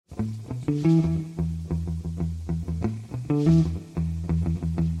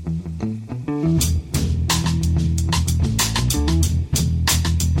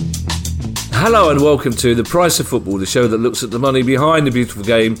Hello and welcome to The Price of Football, the show that looks at the money behind the beautiful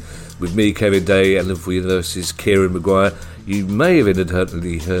game with me, Kevin Day, and Liverpool University's Kieran Maguire. You may have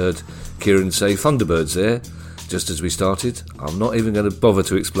inadvertently heard Kieran say Thunderbirds there, just as we started. I'm not even going to bother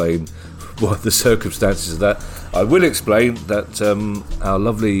to explain what the circumstances of that. I will explain that our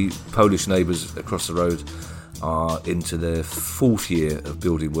lovely Polish neighbours across the road are into their 4th year of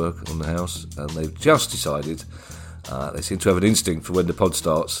building work on the house, and they've just decided... they seem to have an instinct for when the pod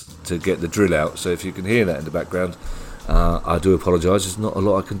starts to get the drill out. So if you can hear that in the background, I do apologise. There's not a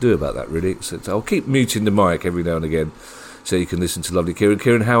lot I can do about that, really. So I'll keep muting the mic every now and again so you can listen to lovely Kieran.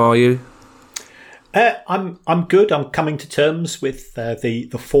 Kieran, how are you? I'm good. I'm coming to terms with the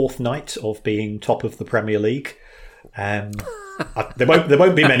 4th night of being top of the Premier League. There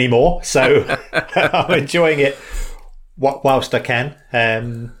won't be many more, so I'm enjoying it whilst I can.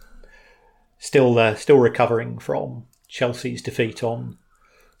 Still recovering from Chelsea's defeat on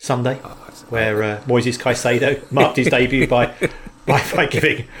Sunday, where Moises Caicedo marked his debut by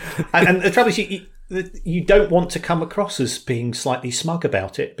giving. And the trouble is, you don't want to come across as being slightly smug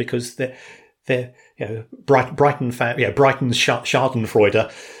about it, because they're Brighton's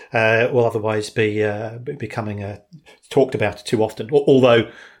Schadenfreude will otherwise be becoming talked about too often. Although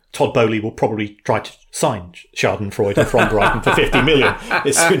Todd Bowley will probably try to sign Schadenfreude from Brighton for 50 million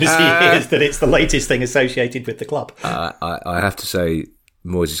as soon as he hears that it's the latest thing associated with the club. I have to say,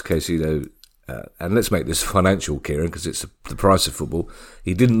 Moises Caicedo, and let's make this financial, Kieran, because it's the price of football.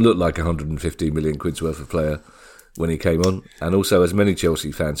 He didn't look like 115 million quid's worth of player when he came on. And also, as many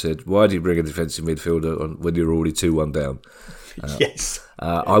Chelsea fans said, why did you bring a defensive midfielder on when you were already 2-1 down? Yes.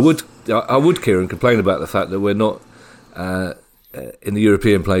 I would, Kieran, complain about the fact that we're not... in the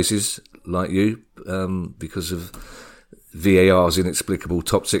European places, like you, because of VAR's inexplicable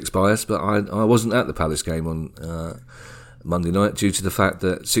top 6 bias, but I wasn't at the Palace game on Monday night due to the fact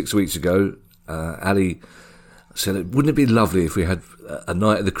that 6 weeks ago, Ali said, wouldn't it be lovely if we had a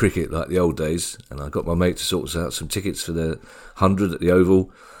night of the cricket like the old days? And I got my mate to sort us out some tickets for the 100 at the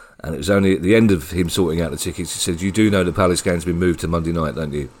Oval, and it was only at the end of him sorting out the tickets, he said, you do know the Palace game's been moved to Monday night,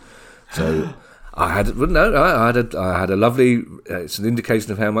 don't you? So... I had a lovely. It's an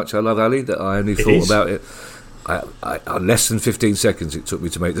indication of how much I love Ali that I only thought about it. I less than 15 seconds it took me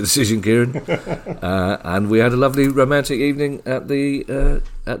to make the decision, Kieran, and we had a lovely romantic evening at the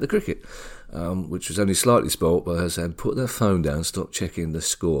cricket, which was only slightly spoilt by her saying, "Put the phone down, stop checking the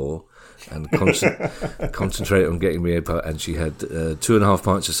score, and concentrate on getting me a." And she had 2.5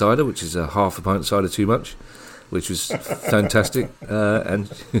 pints of cider, which is a half a pint of cider too much, which was fantastic, and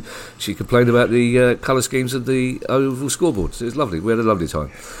she complained about the colour schemes of the Oval scoreboard. So it was lovely. We had a lovely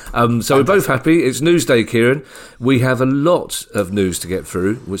time. So we're both happy. It's news day, Kieran. We have a lot of news to get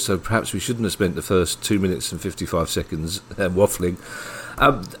through, so perhaps we shouldn't have spent the first 2 minutes and 55 seconds waffling.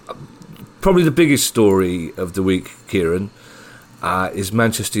 Probably the biggest story of the week, Kieran, is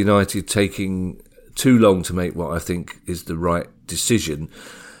Manchester United taking too long to make what I think is the right decision.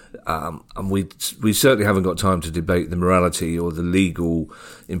 And we certainly haven't got time to debate the morality or the legal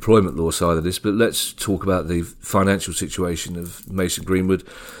employment law side of this, but let's talk about the financial situation of Mason Greenwood.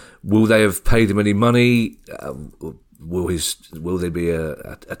 Will they have paid him any money? Will there be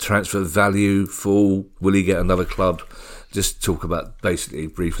a transfer value full? Will he get another club? Just talk about basically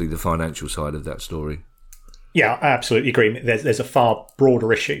briefly the financial side of that story. Yeah, I absolutely agree. There's a far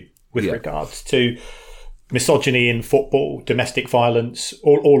broader issue with regards to misogyny in football, domestic violence,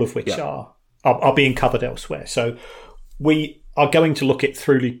 all of which are being covered elsewhere. So we are going to look at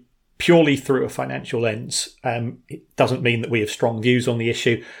purely through a financial lens. It doesn't mean that we have strong views on the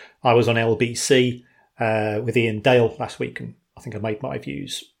issue. I was on LBC with Ian Dale last week, and I think I made my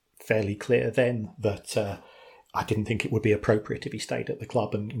views fairly clear then that I didn't think it would be appropriate if he stayed at the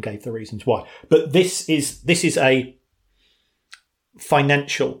club, and gave the reasons why. But this is a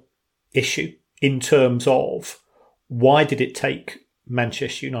financial issue. In terms of why did it take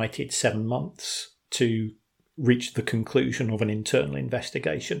Manchester United 7 months to reach the conclusion of an internal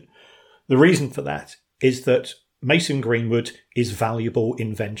investigation? The reason for that is that Mason Greenwood is valuable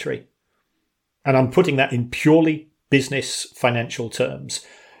inventory. And I'm putting that in purely business financial terms.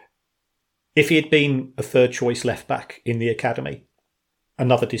 If he had been a third choice left back in the academy,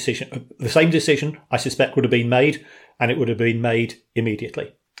 another decision, the same decision, I suspect, would have been made, and it would have been made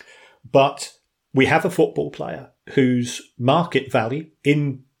immediately. But we have a football player whose market value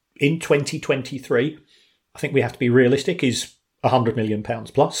in 2023, I think we have to be realistic, is £100 million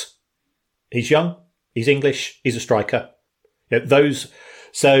plus. He's young, he's English, he's a striker. Those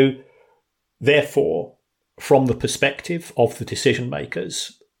So, therefore, from the perspective of the decision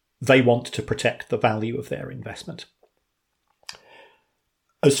makers, they want to protect the value of their investment.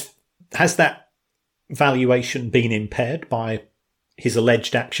 Has that valuation been impaired by his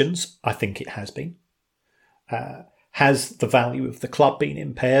alleged actions? I think it has been. Has the value of the club been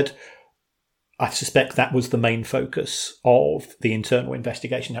impaired? I suspect that was the main focus of the internal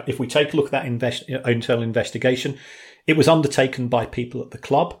investigation. Now, if we take a look at that internal investigation, it was undertaken by people at the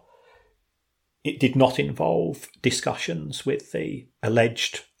club. It did not involve discussions with the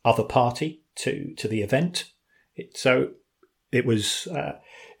alleged other party to the event. So it was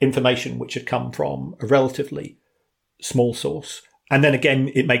information which had come from a relatively small source. And then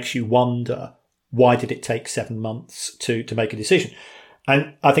again, it makes you wonder, why did it take 7 months to make a decision?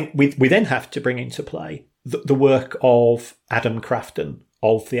 And I think we then have to bring into play the work of Adam Crafton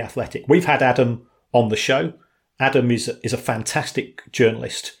of The Athletic. We've had Adam on the show. Adam is a fantastic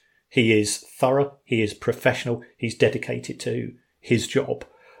journalist. He is thorough. He is professional. He's dedicated to his job.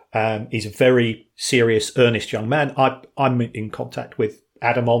 He's a very serious, earnest young man. I'm in contact with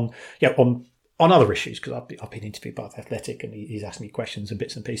Adam on other issues because I've been interviewed by The Athletic and he's asked me questions and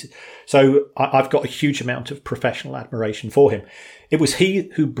bits and pieces. So I've got a huge amount of professional admiration for him. It was he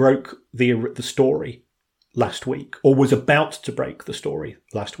who broke the story last week, or was about to break the story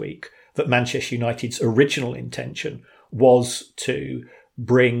last week, that Manchester United's original intention was to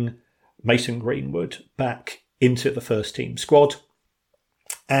bring Mason Greenwood back into the first team squad.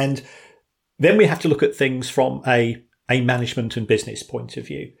 And then we have to look at things from a management and business point of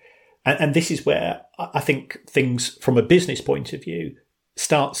view. And this is where I think things from a business point of view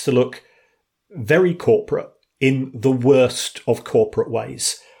starts to look very corporate in the worst of corporate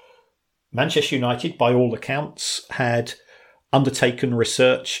ways. Manchester United, by all accounts, had undertaken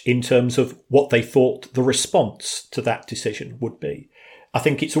research in terms of what they thought the response to that decision would be. I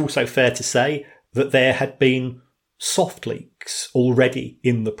think it's also fair to say that there had been soft leaks already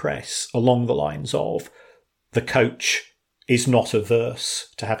in the press along the lines of the coach is not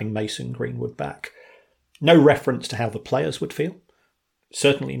averse to having Mason Greenwood back. No reference to how the players would feel.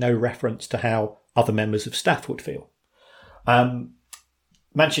 Certainly no reference to how other members of staff would feel.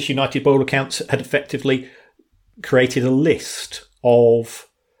 Manchester United, by all accounts, had effectively created a list of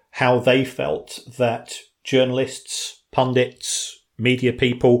how they felt that journalists, pundits, media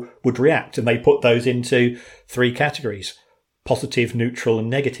people would react. And they put those into 3 categories: positive, neutral and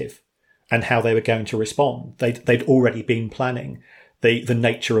negative, and how they were going to respond. They'd already been planning the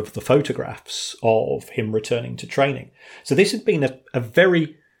nature of the photographs of him returning to training. So this had been a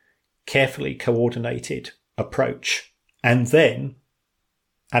very carefully coordinated approach. And then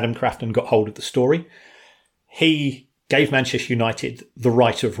Adam Crafton got hold of the story. He gave Manchester United the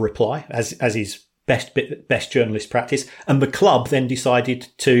right of reply, as is best journalist practice, and the club then decided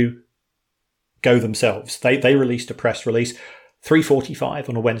to go themselves. They released a press release 3:45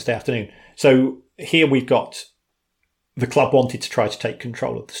 on a Wednesday afternoon. So here we've got the club wanted to try to take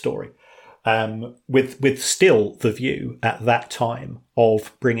control of the story, with still the view at that time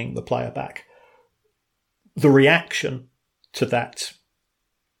of bringing the player back. The reaction to that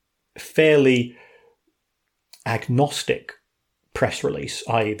fairly agnostic press release,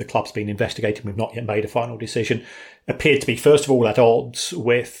 i.e. the club's been investigating, we've not yet made a final decision, appeared to be, first of all, at odds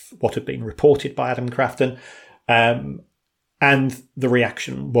with what had been reported by Adam Crafton. And the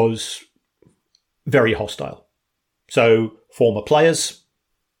reaction was very hostile. So former players,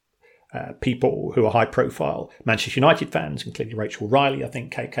 people who are high-profile Manchester United fans, including Rachel Riley, I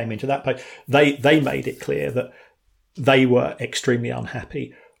think came into that post. They made it clear that they were extremely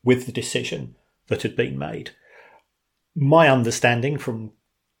unhappy with the decision that had been made. My understanding from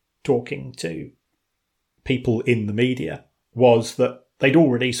talking to people in the media was that they'd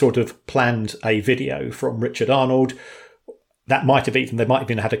already sort of planned a video from Richard Arnold. They might have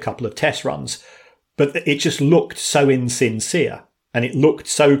even had a couple of test runs, but it just looked so insincere and it looked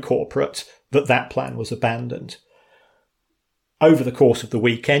so corporate that plan was abandoned. Over the course of the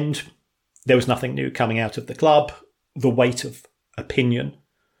weekend, there was nothing new coming out of the club. The weight of opinion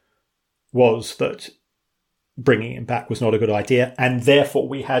was that bringing him back was not a good idea, and therefore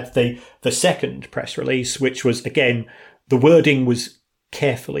we had the second press release, which was, again, the wording was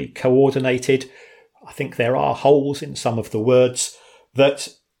carefully coordinated. I think there are holes in some of the words, that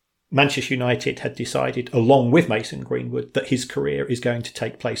Manchester United had decided, along with Mason Greenwood, that his career is going to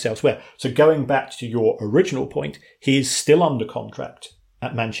take place elsewhere. So going back to your original point, he is still under contract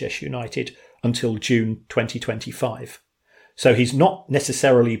at Manchester United until June 2025. So he's not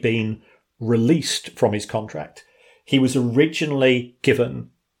necessarily been released from his contract. He was originally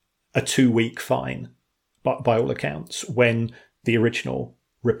given a 2-week fine, by all accounts, when the original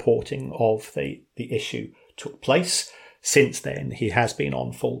reporting of the issue took place. Since then, he has been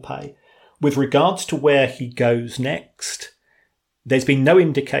on full pay. With regards to where he goes next, there's been no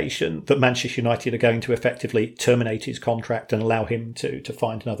indication that Manchester United are going to effectively terminate his contract and allow him to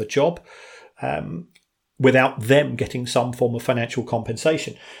find another job without them getting some form of financial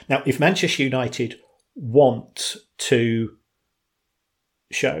compensation. Now, if Manchester United want to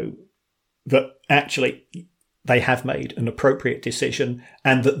show that actually they have made an appropriate decision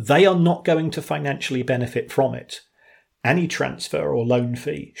and that they are not going to financially benefit from it, any transfer or loan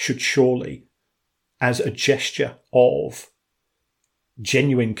fee should surely, as a gesture of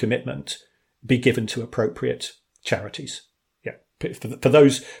genuine commitment, be given to appropriate charities. Yeah, for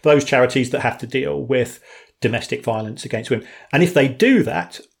those charities that have to deal with domestic violence against women. And if they do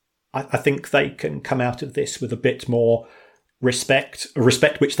that, I think they can come out of this with a bit more respect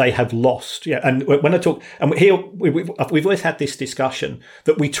which they have lost. Yeah, and when I talk, and here we've always had this discussion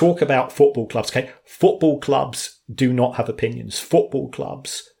that we talk about football clubs. Okay, football clubs do not have opinions. Football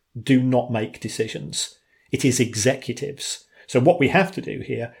clubs do not make decisions. It is executives. So what we have to do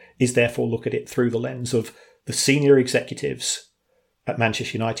here is therefore look at it through the lens of the senior executives at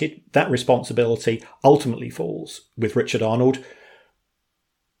Manchester United. That responsibility ultimately falls with Richard Arnold.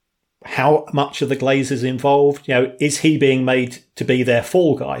 How much are the Glazers involved? Is he being made to be their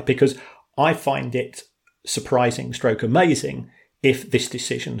fall guy? Because I find it surprising / amazing if this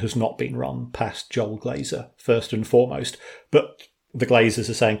decision has not been run past Joel Glazer first and foremost. But the Glazers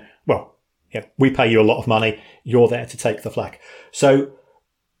are saying, well, yeah, we pay you a lot of money. You're there to take the flak. So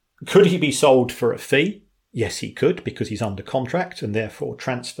could he be sold for a fee? Yes, he could, because he's under contract, and therefore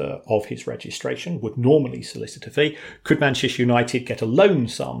transfer of his registration would normally solicit a fee. Could Manchester United get a loan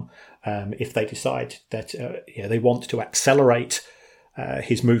sum if they decide that they want to accelerate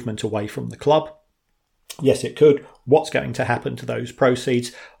his movement away from the club? Yes, it could. What's going to happen to those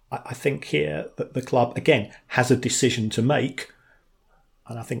proceeds? I think here that the club, again, has a decision to make.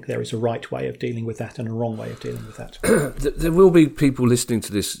 And I think there is a right way of dealing with that and a wrong way of dealing with that. There will be people listening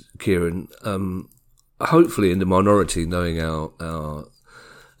to this, Kieran, hopefully in the minority, knowing our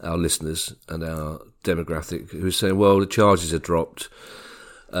listeners and our demographic, who are saying, well, the charges are dropped,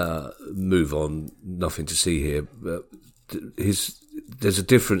 move on, nothing to see here. But there's a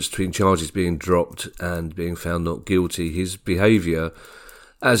difference between charges being dropped and being found not guilty. His behaviour,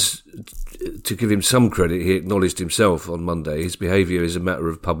 as to give him some credit, he acknowledged himself on Monday, his behaviour is a matter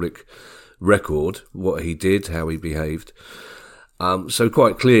of public record, what he did, how he behaved. So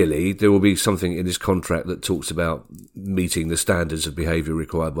quite clearly, there will be something in his contract that talks about meeting the standards of behaviour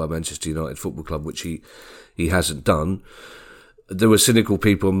required by Manchester United Football Club, which he hasn't done. There were cynical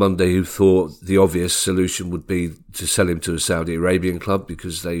people on Monday who thought the obvious solution would be to sell him to a Saudi Arabian club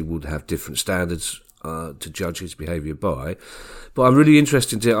because they would have different standards to judge his behaviour by. But I'm really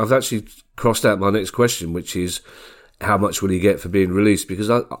interested I've actually crossed out my next question, which is, how much will he get for being released? Because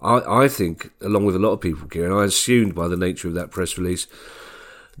I think, along with a lot of people, Kieran, I assumed by the nature of that press release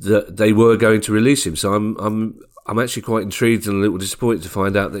that they were going to release him. So I'm actually quite intrigued and a little disappointed to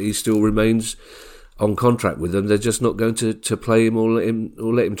find out that he still remains on contract with them. They're just not going to play him or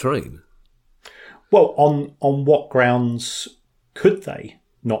let him train. Well, on what grounds could they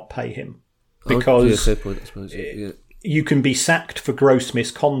not pay him? Because fair point, I suppose. Yeah. You can be sacked for gross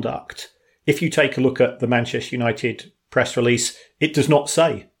misconduct. If you take a look at the Manchester United press release, it does not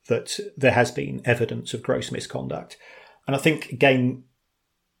say that there has been evidence of gross misconduct. And I think, again,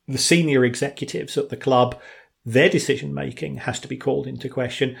 the senior executives at the club, their decision-making has to be called into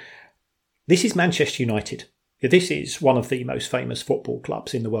question. This is Manchester United. This is one of the most famous football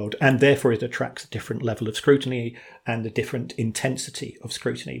clubs in the world, and therefore it attracts a different level of scrutiny and a different intensity of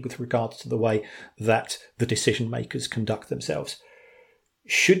scrutiny with regards to the way that the decision-makers conduct themselves.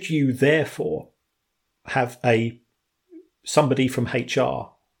 Should you therefore have somebody from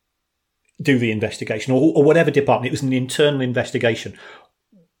HR do the investigation, or whatever department, it was an internal investigation,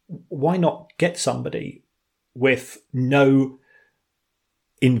 why not get somebody with no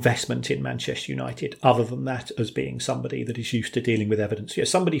investment in Manchester United other than that as being somebody that is used to dealing with evidence?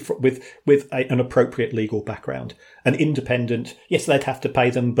 Somebody with an appropriate legal background, an independent. Yes, they'd have to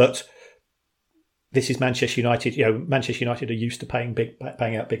pay them, but this is Manchester United. Manchester United are used to paying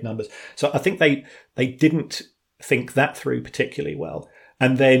out big numbers. So I think they didn't think that through particularly well.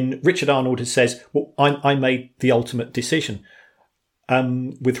 And then Richard Arnold says, well, I made the ultimate decision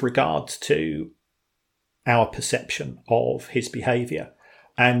with regards to our perception of his behaviour.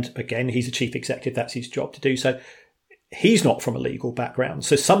 And again, he's a chief executive. That's his job to do so. He's not from a legal background.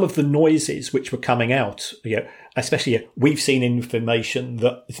 So some of the noises which were coming out, especially we've seen information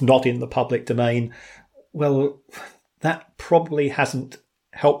that is not in the public domain. Well, that probably hasn't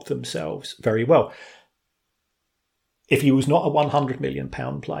help themselves very well. If he was not a £100 million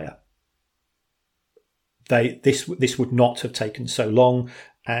player, this would not have taken so long,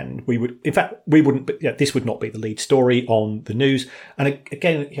 and this would not be the lead story on the news. And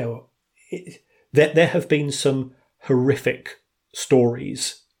again, there have been some horrific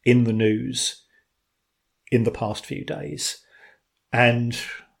stories in the news in the past few days, and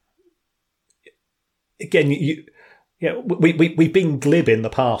again, we've been glib in the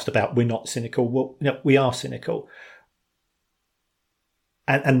past about we're not cynical. Well, we are cynical.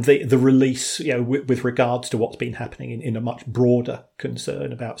 And the release, with regards to what's been happening in a much broader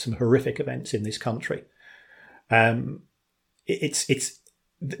concern about some horrific events in this country, there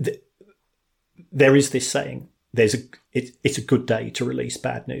is this saying: it's a good day to release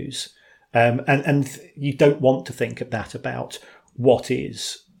bad news, and you don't want to think of that about what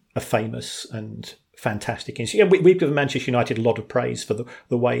is a famous and fantastic incident. We've given Manchester United a lot of praise for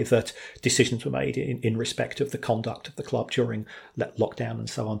the way that decisions were made in respect of the conduct of the club during lockdown and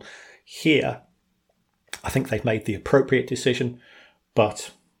so on. Here, I think they've made the appropriate decision,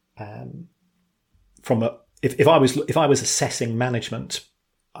 but if I was assessing management,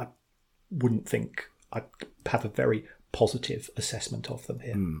 I wouldn't think I'd have a very positive assessment of them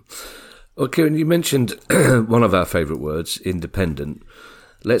here. Well, Kieran, you mentioned one of our favourite words, independent.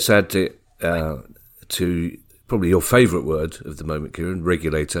 Let's add it to probably your favourite word of the moment, Kieran,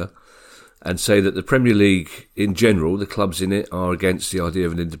 regulator, and say that the Premier League in general, the clubs in it, are against the idea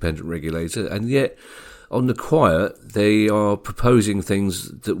of an independent regulator, and yet on the quiet they are proposing things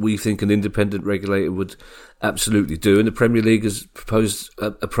that we think an independent regulator would absolutely do, and the Premier League has proposed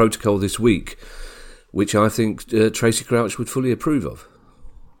a protocol this week which I think Tracy Crouch would fully approve of.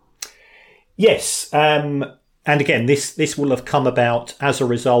 Yes, and again, this will have come about as a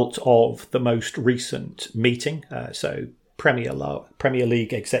result of the most recent meeting. So Premier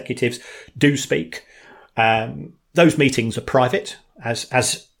League executives do speak. Those meetings are private,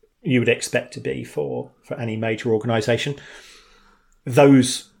 as you would expect to be for any major organisation.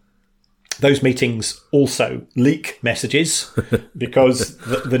 Those meetings also leak messages because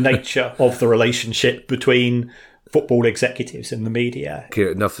the nature of the relationship between football executives and the media.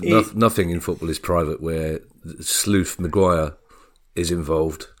 Nothing in football is private where sleuth Maguire is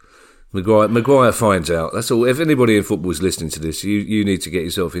involved. Maguire finds out. That's all. If anybody in football is listening to this, you need to get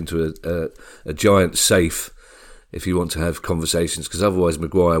yourself into a giant safe if you want to have conversations, because otherwise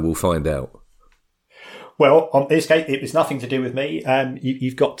Maguire will find out. Well, on this case, it was nothing to do with me.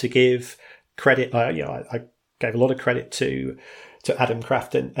 You've got to give credit. I gave a lot of credit to Adam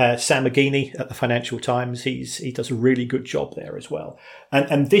Crafton, Sam McGeaney at the Financial Times. He does a really good job there as well.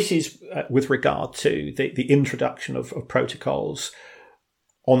 And this is with regard to the introduction of protocols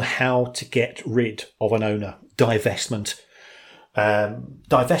on how to get rid of an owner, divestment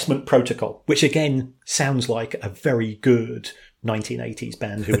protocol, which again sounds like a very good 1980s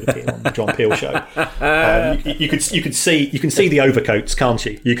band who would appear on the John Peel show. You can see the overcoats, can't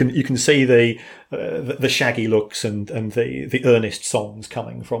you? You can see the shaggy looks and the earnest songs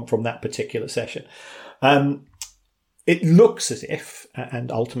coming from that particular session. It looks as if,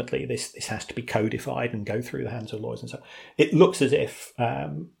 and ultimately this has to be codified and go through the hands of lawyers and so on. It looks as if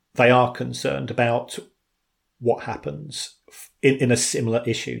they are concerned about what happens in a similar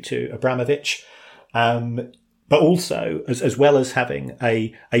issue to Abramovich. But also, as well as having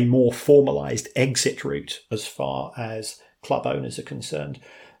a more formalised exit route as far as club owners are concerned,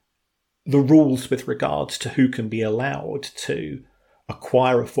 the rules with regards to who can be allowed to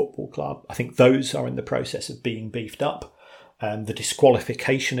acquire a football club, I think those are in the process of being beefed up. The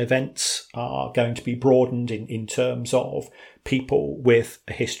disqualification events are going to be broadened in terms of people with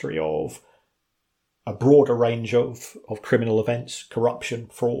a history of a broader range of criminal events, corruption,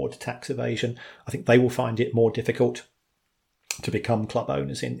 fraud, tax evasion. I think they will find it more difficult to become club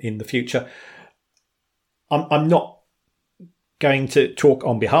owners in the future. I'm not going to talk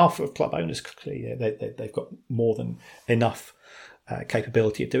on behalf of club owners. Clearly, they've got more than enough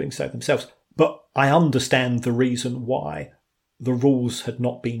capability of doing so themselves. But I understand the reason why the rules had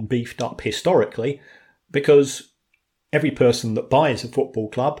not been beefed up historically, because every person that buys a football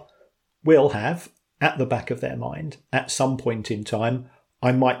club will have, at the back of their mind, at some point in time,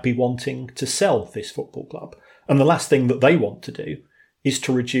 I might be wanting to sell this football club. And the last thing that they want to do is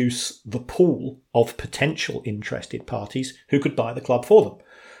to reduce the pool of potential interested parties who could buy the club for them.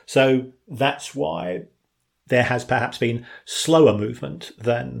 So that's why there has perhaps been slower movement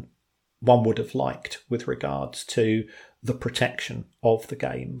than one would have liked with regards to the protection of the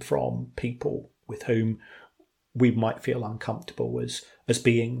game from people with whom we might feel uncomfortable as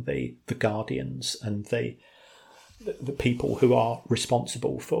being the guardians and the the people who are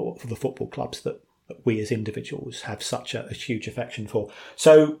responsible for the football clubs that we as individuals have such a huge affection for.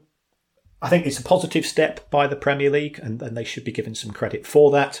 So I think it's a positive step by the Premier League, and they should be given some credit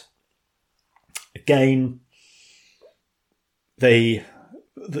for that. Again, the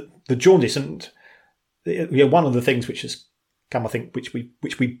jaundice, and one of the things which has come, I think, which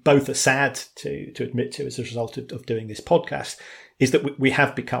we both are sad to admit to as a result of doing this podcast, is that we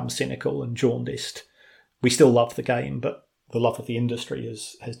have become cynical and jaundiced. We still love the game, but the love of the industry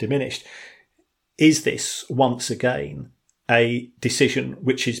has diminished. Is this once again a decision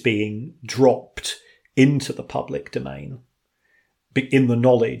which is being dropped into the public domain in the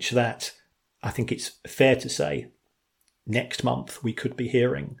knowledge that, I think it's fair to say, next month we could be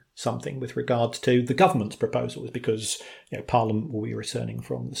hearing something with regards to the government's proposals, because Parliament will be returning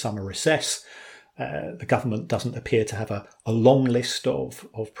from the summer recess. The government doesn't appear to have a long list of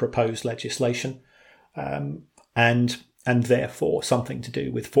proposed legislation, and therefore something to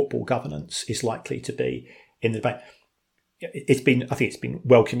do with football governance is likely to be in the debate. I think it's been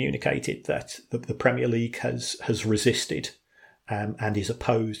well communicated that the Premier League has resisted and is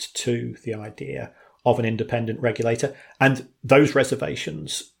opposed to the idea of an independent regulator, and those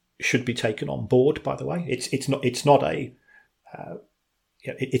reservations should be taken on board. By the way, it's not a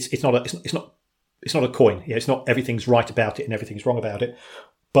coin. It's not everything's right about it and everything's wrong about it.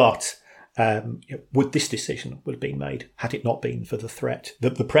 But would this decision have been made had it not been for the threat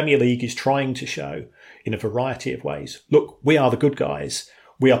that the Premier League is trying to show in a variety of ways? Look, we are the good guys.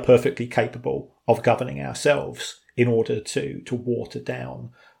 We are perfectly capable of governing ourselves in order to water down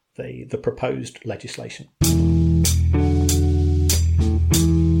the proposed legislation.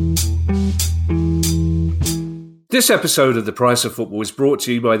 This episode of The Price of Football is brought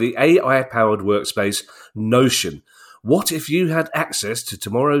to you by the AI-powered workspace Notion. What if you had access to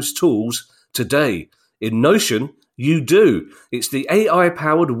tomorrow's tools today? In Notion, you do. It's the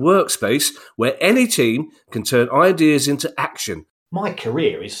AI-powered workspace where any team can turn ideas into action. My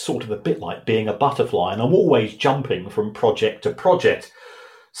career is sort of a bit like being a butterfly, and I'm always jumping from project to project.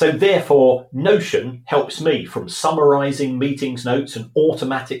 So therefore, Notion helps me from summarising meetings notes and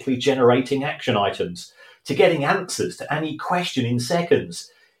automatically generating action items to getting answers to any question in seconds.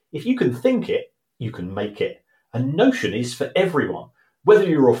 If you can think it, you can make it. And Notion is for everyone, whether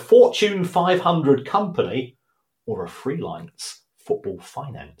you're a Fortune 500 company or a freelance football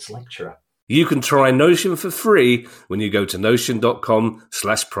finance lecturer. You can try Notion for free when you go to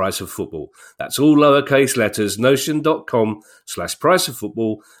notion.com/priceoffootball. That's all lowercase letters,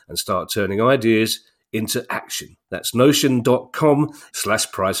 notion.com/priceoffootball, and start turning ideas into action. That's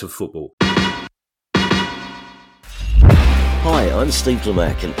notion.com/priceoffootball. Hi, I'm Steve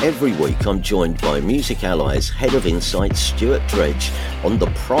Lemack, and every week I'm joined by Music Ally's Head of Insight, Stuart Dredge, on The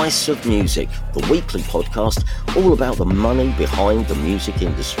Price of Music, the weekly podcast all about the money behind the music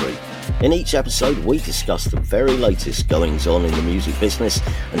industry. In each episode, we discuss the very latest goings-on in the music business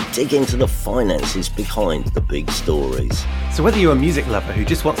and dig into the finances behind the big stories. So whether you're a music lover who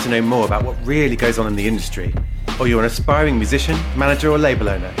just wants to know more about what really goes on in the industry, or you're an aspiring musician, manager or label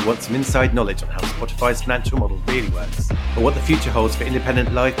owner who wants some inside knowledge on how Spotify's financial model really works, or what the future holds for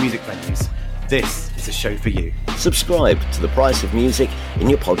independent live music venues, this is a show for you. Subscribe to The Price of Music in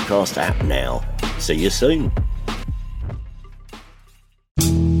your podcast app now. See you soon.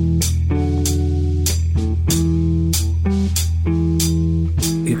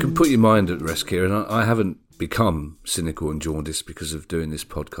 You can put your mind at rest, Kieran. I haven't become cynical and jaundiced because of doing this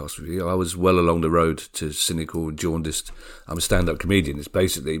podcast with you. I was well along the road to cynical and jaundiced. I'm a stand-up comedian. It's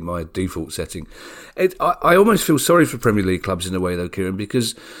basically my default setting. I almost feel sorry for Premier League clubs in a way, though, Kieran,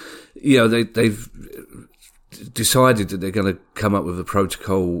 because they've decided that they're going to come up with a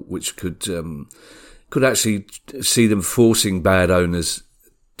protocol which could actually see them forcing bad owners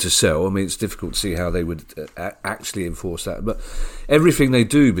to sell. I mean, it's difficult to see how they would actually enforce that. But everything they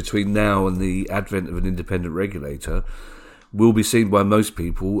do between now and the advent of an independent regulator will be seen by most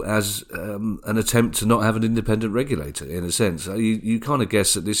people as an attempt to not have an independent regulator, in a sense. You kind of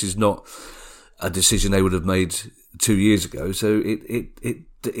guess that this is not a decision they would have made 2 years ago. So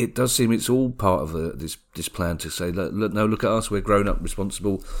it does seem it's all part of this plan to say, look at us, we're grown up,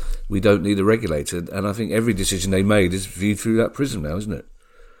 responsible, we don't need a regulator. And I think every decision they made is viewed through that prism now, isn't it?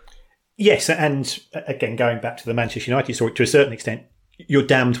 Yes, and again, going back to the Manchester United story, to a certain extent, you're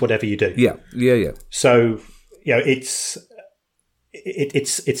damned whatever you do. Yeah. So, it's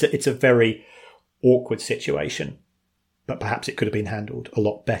a very awkward situation, but perhaps it could have been handled a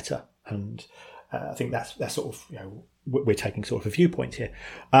lot better. And I think that's sort of, we're taking sort of a viewpoint here.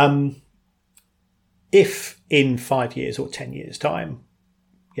 If in 5 years or 10 years' time,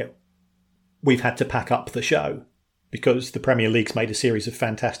 we've had to pack up the show because the Premier League's made a series of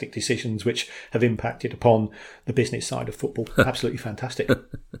fantastic decisions which have impacted upon the business side of football. Absolutely fantastic.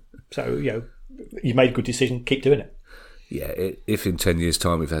 So, you made a good decision, keep doing it. Yeah, if in 10 years'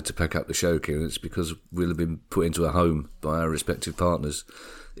 time we've had to pack up the show, Kieran, it's because we'll have been put into a home by our respective partners,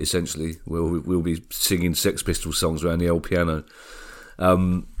 essentially. We'll be singing Sex Pistols songs around the old piano.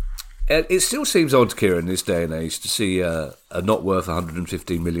 It still seems odd, Kieran, in this day and age, to see a not worth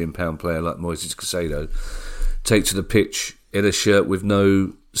 £115 million player like Moises Caicedo take to the pitch in a shirt with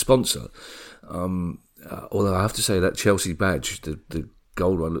no sponsor. Although I have to say that Chelsea badge, the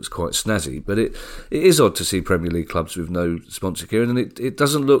gold one, looks quite snazzy. But it is odd to see Premier League clubs with no sponsor, Kieran, and it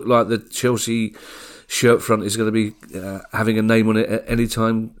doesn't look like the Chelsea shirt front is going to be having a name on it at any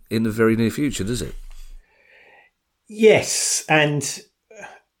time in the very near future, does it? Yes, and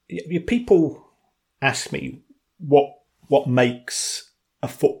people ask me what makes a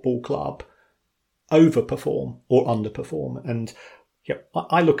football club overperform or underperform, and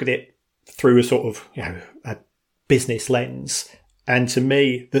I look at it through a sort of a business lens. And to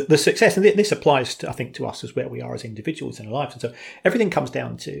me, the success, and this applies to, I think, to us as where we are as individuals in our lives, and so everything comes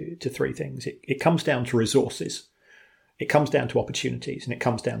down to three things. It comes down to resources, it comes down to opportunities, and it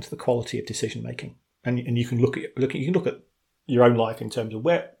comes down to the quality of decision making. And you can look at your own life in terms of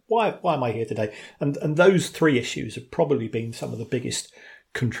why am I here today? And those three issues have probably been some of the biggest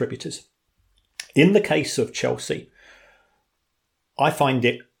contributors. In the case of Chelsea, I find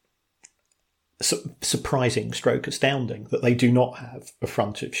it surprising stroke astounding that they do not have a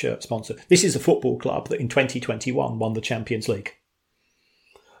front of shirt sponsor. This is a football club that in 2021 won the Champions League.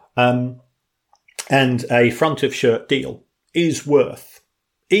 And a front of shirt deal is worth,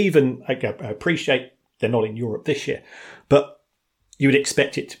 even, I appreciate they're not in Europe this year, but you would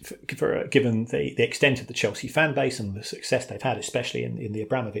expect it, given the extent of the Chelsea fan base and the success they've had, especially in the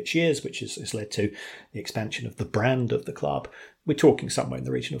Abramovich years, which has led to the expansion of the brand of the club. We're talking somewhere in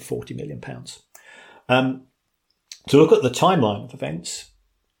the region of £40 million. To look at the timeline of events,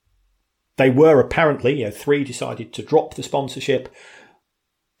 they were apparently, 3 decided to drop the sponsorship.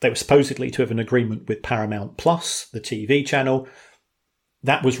 They were supposedly to have an agreement with Paramount Plus, the TV channel.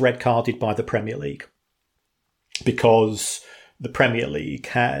 That was red-carded by the Premier League because the Premier League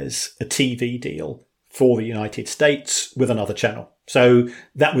has a TV deal for the United States with another channel. So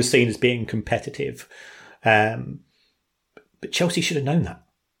that was seen as being competitive. But Chelsea should have known that.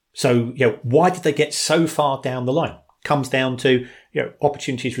 So, why did they get so far down the line? Comes down to,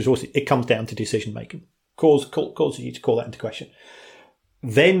 opportunities, resources. It comes down to decision making. Causes you to call that into question.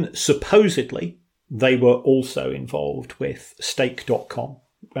 Then, supposedly, they were also involved with Stake.com.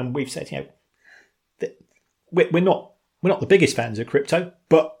 And we've said, we're not the biggest fans of crypto,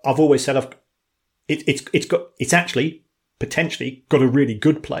 but I've always said it's actually potentially got a really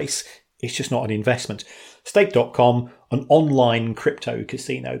good place. It's just not an investment. Stake.com, an online crypto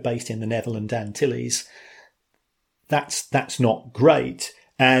casino based in the Netherlands Antilles, that's not great.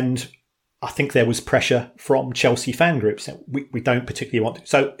 And I think there was pressure from Chelsea fan groups that we don't particularly want to.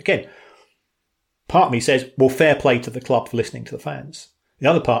 So again, part of me says, well, fair play to the club for listening to the fans. The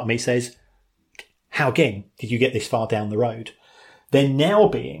other part of me says, how again did you get this far down the road? They're now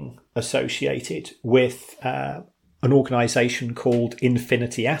being associated with an organisation called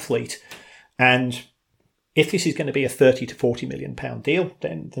Infinity Athlete. And if this is going to be a £30 to £40 million deal,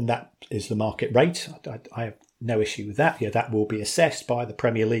 then that is the market rate. I have no issue with that. That will be assessed by the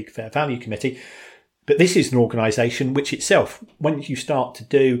Premier League Fair Value Committee. But this is an organisation which itself, when you start to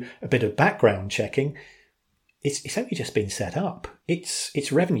do a bit of background checking, it's only just been set up.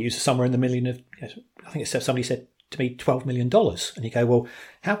 Its revenues are somewhere in the million of, I think somebody said to me $12 million. And you go, well,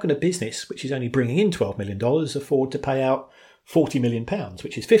 how can a business which is only bringing in $12 million afford to pay out £40 million,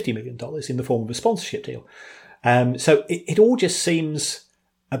 which is $50 million in the form of a sponsorship deal? So it all just seems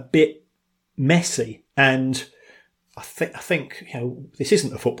a bit messy. And I think this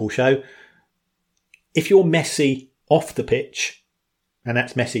isn't a football show. If you're messy off the pitch, and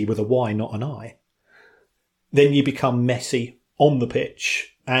that's messy with a Y, not an I, then you become messy on the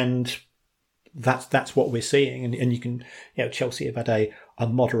pitch, and that's what we're seeing. And you can, Chelsea have had a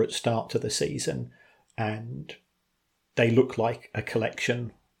moderate start to the season, and they look like a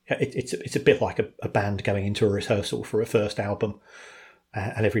collection. It's a bit like a band going into a rehearsal for a first album,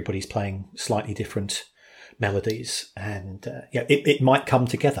 and everybody's playing slightly different melodies, and it might come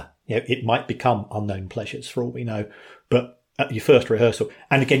together. It might become Unknown Pleasures for all we know, but at your first rehearsal,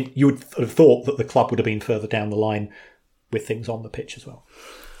 and again, you would have thought that the club would have been further down the line with things on the pitch as well.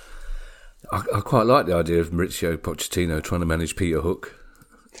 I quite like the idea of Mauricio Pochettino trying to manage Peter Hook,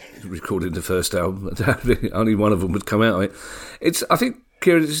 recording the first album. Only one of them would come out of it. I think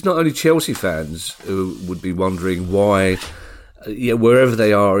Kieran, it's not only Chelsea fans who would be wondering why, wherever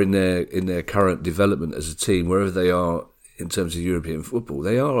they are in their current development as a team, wherever they are in terms of European football,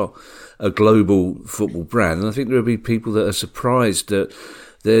 they are a global football brand, and I think there will be people that are surprised that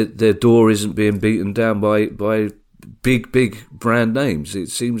their door isn't being beaten down by big brand names. It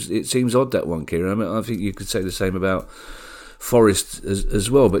seems odd, that one, Kieran. I mean, I think you could say the same about Forest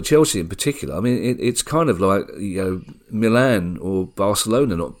as well, but Chelsea in particular. I mean, it's kind of like Milan or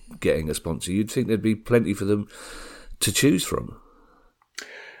Barcelona not getting a sponsor. You'd think there'd be plenty for them to choose from.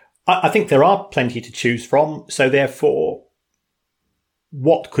 I think there are plenty to choose from. So therefore,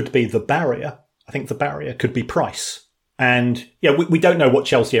 what could be the barrier? I think the barrier could be price. And we don't know what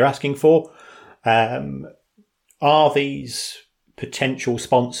Chelsea are asking for. Are these potential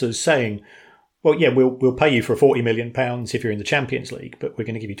sponsors saying, well, we'll pay you for £40 million if you're in the Champions League, but we're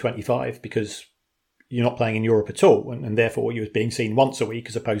going to give you 25 because you're not playing in Europe at all, and therefore you're being seen once a week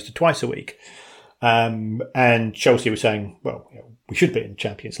as opposed to twice a week. And Chelsea was saying, well, we should be in the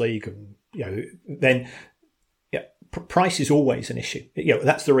Champions League, and then price is always an issue.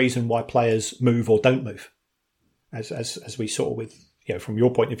 That's the reason why players move or don't move, as we saw with from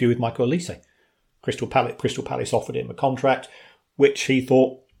your point of view with Michael Olise. Crystal Palace offered him a contract, which he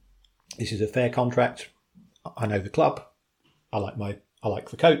thought, this is a fair contract. I know the club. I like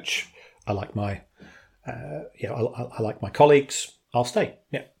the coach. I like my I like my colleagues. I'll stay.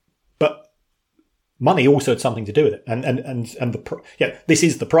 Yeah, but money also had something to do with it, and this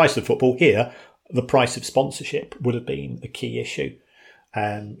is the price of football here. The price of sponsorship would have been a key issue.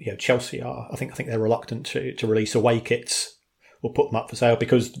 Chelsea are. I think they're reluctant to release away kits or put them up for sale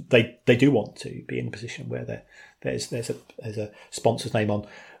because they do want to be in a position where there's a sponsor's name on.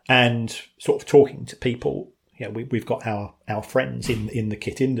 And sort of talking to people, we've got our friends in the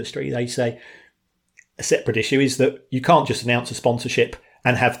kit industry. They say a separate issue is that you can't just announce a sponsorship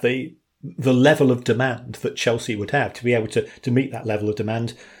and have the level of demand that Chelsea would have to be able to meet that level of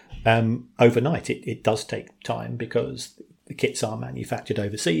demand overnight. It does take time because the kits are manufactured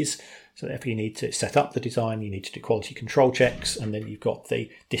overseas. So therefore you need to set up the design, you need to do quality control checks, and then you've got the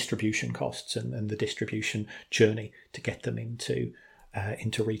distribution costs and the distribution journey to get them into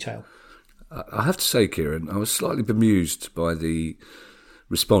retail. I have to say, Kieran, I was slightly bemused by the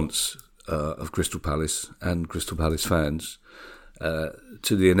response of Crystal Palace and Crystal Palace fans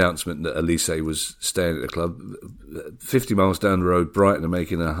to the announcement that Olise was staying at the club. 50 miles down the road, Brighton are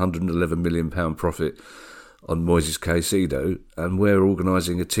making a £111 million profit on Moises Caicedo, and we're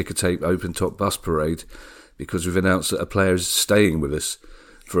organising a ticker-tape open-top bus parade because we've announced that a player is staying with us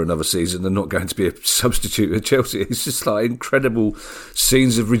for another season and not going to be a substitute at Chelsea. It's just like incredible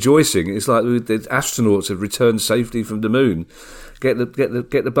scenes of rejoicing. It's like the astronauts have returned safely from the moon. Get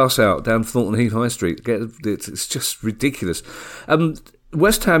the bus out down Thornton Heath High Street. It's just ridiculous.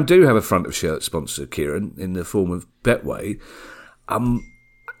 West Ham do have a front of shirt sponsor, Kieran, in the form of Betway. And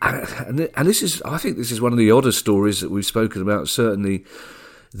I think this is one of the oddest stories that we've spoken about certainly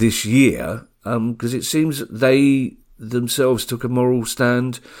this year, because it seems that they themselves took a moral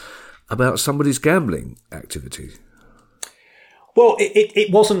stand about somebody's gambling activity. Well,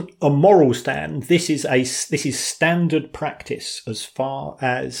 it wasn't a moral stand. This is standard practice as far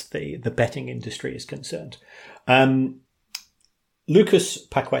as the betting industry is concerned. Lucas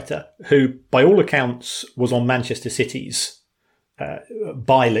Paqueta, who by all accounts was on Manchester City's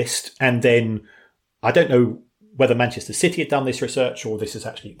buy list, and then I don't know whether Manchester City had done this research or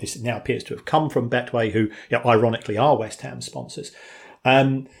this now appears to have come from Betway, who ironically are West Ham sponsors.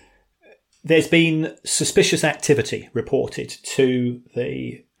 There's been suspicious activity reported to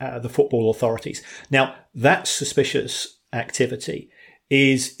the football authorities. Now, that suspicious activity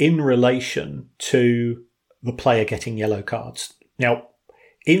is in relation to the player getting yellow cards. Now,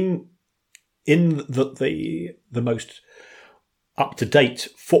 in the most up-to-date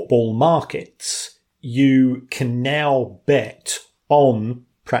football markets, you can now bet on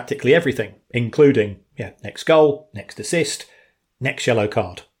practically everything, including next goal, next assist, next yellow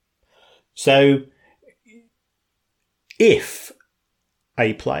card. So if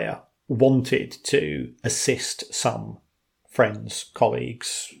a player wanted to assist some friends,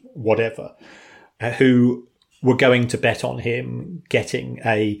 colleagues, whatever, who were going to bet on him getting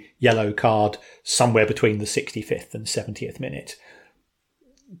a yellow card somewhere between the 65th and 70th minute,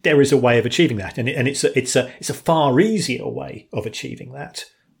 there is a way of achieving that, and it's a far easier way of achieving that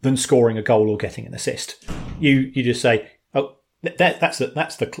than scoring a goal or getting an assist. You just say, oh, that's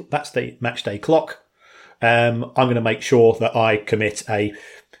the match day clock. I'm going to make sure that I commit a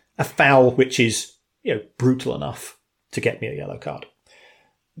foul which is brutal enough to get me a yellow card.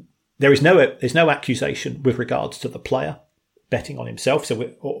 There's no accusation with regards to the player betting on himself,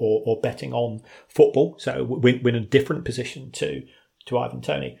 or betting on football. So we're in a different position to Ivan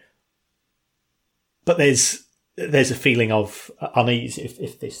Toney. But there's a feeling of unease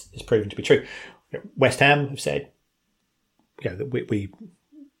if this is proven to be true. West Ham have said, that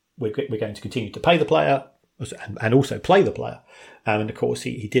we're going to continue to pay the player and also play the player. And of course,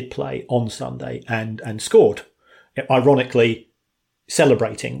 he did play on Sunday and scored, ironically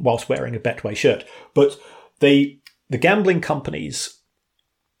celebrating whilst wearing a Betway shirt. But the gambling companies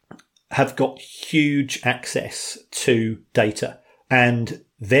have got huge access to data, and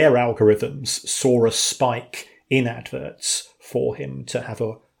their algorithms saw a spike in adverts for him to have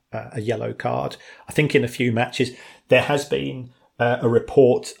a yellow card. I think in a few matches there has been a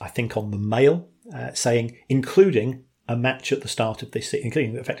report, I think on the Mail, saying including a match at the start of this season,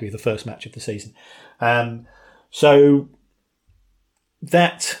 including effectively the first match of the season. So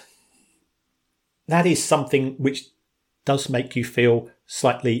that is something which does make you feel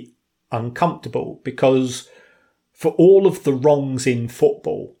slightly uncomfortable, because for all of the wrongs in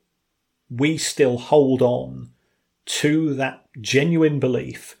football, we still hold on to that genuine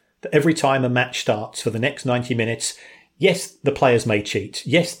belief that every time a match starts for the next 90 minutes, yes, the players may cheat.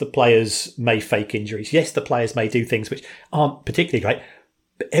 Yes, the players may fake injuries. Yes, the players may do things which aren't particularly great,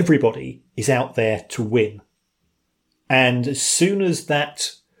 but everybody is out there to win. And as soon as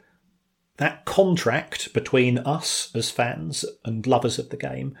that contract between us as fans and lovers of the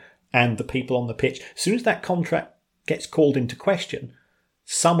game and the people on the pitch, as soon as that contract gets called into question,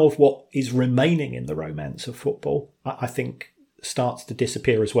 some of what is remaining in the romance of football, I think, starts to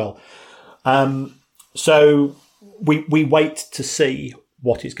disappear as well. So we wait to see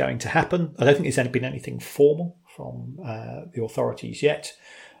what is going to happen. I don't think there's been anything formal from the authorities yet,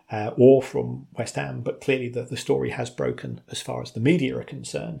 or from West Ham, but clearly the story has broken as far as the media are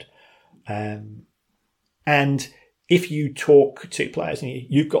concerned. And if you talk to players, and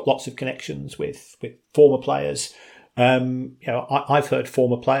you've got lots of connections with former players, I've heard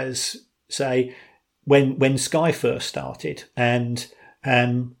former players say when Sky first started, and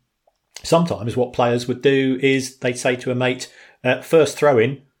sometimes what players would do is they'd say to a mate, first throw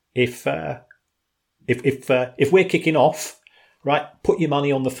in, if we're kicking off, right, put your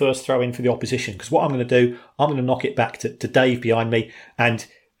money on the first throw in for the opposition, because what I'm going to do, I'm going to knock it back to Dave behind me, and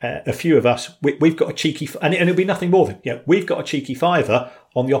a few of us, we've got a cheeky, and it'll be nothing more than, we've got a cheeky fiver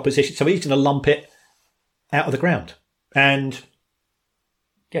on the opposition, so he's going to lump it out of the ground. And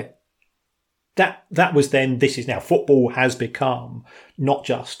that was then. This is now. Football has become not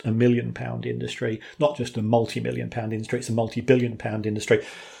just £1 million industry, not just a multi-million pound industry, it's a multi-billion pound industry.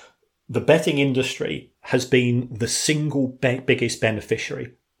 The betting industry has been the single biggest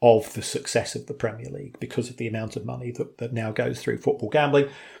beneficiary of the success of the Premier League because of the amount of money that now goes through football gambling.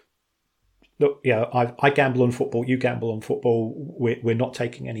 Look, I gamble on football, you gamble on football. We're not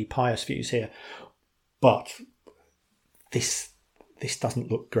taking any pious views here, but this doesn't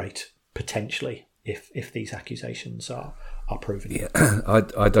look great potentially if these accusations are proven. Yeah,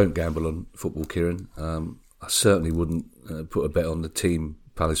 I don't gamble on football, Kieran. I certainly wouldn't put a bet on the team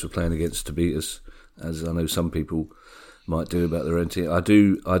Palace were playing against to beat us, as I know some people might do about their own team. I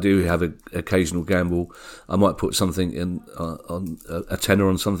do have an occasional gamble. I might put something in on a tenner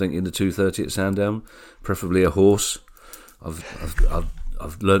on something in the 2:30 at Sandown, preferably a horse. I've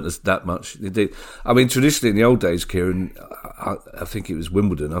learnt that much. I mean, traditionally in the old days, Kieran, I think it was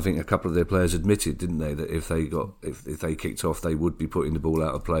Wimbledon. I think a couple of their players admitted, didn't they, that if they kicked off, they would be putting the ball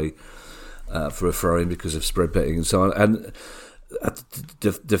out of play for a throw-in because of spread betting and so on. And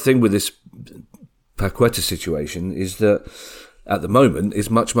the thing with this Paqueta situation is that at the moment it's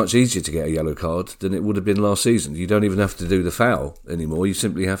much, much easier to get a yellow card than it would have been last season. You don't even have to do the foul anymore. You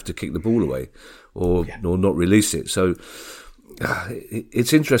simply have to kick the ball away or not release it. So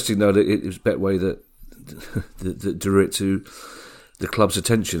it's interesting, though, that it was Betway that drew it to the club's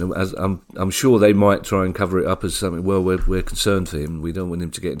attention. As I'm sure they might try and cover it up as something, well, we're concerned for him. We don't want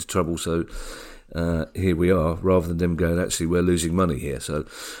him to get into trouble, so here we are, rather than them going, actually, we're losing money here. So,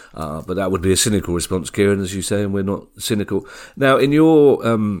 but that would be a cynical response, Kieran, as you say, and we're not cynical. Now, in your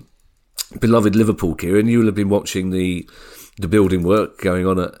beloved Liverpool, Kieran, you will have been watching the building work going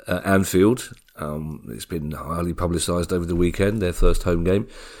on at Anfield. It's been highly publicised over the weekend, their first home game.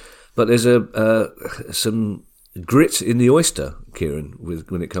 But there's some grit in the oyster, Kieran,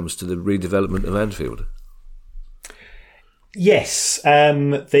 when it comes to the redevelopment of Anfield. Yes,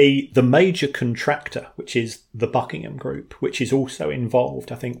 the major contractor, which is the Buckingham Group, which is also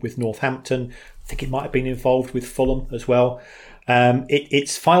involved, I think, with Northampton. I think it might have been involved with Fulham as well.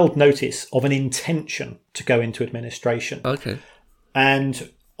 It's filed notice of an intention to go into administration. Okay. And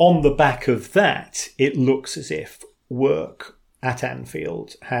on the back of that, it looks as if work at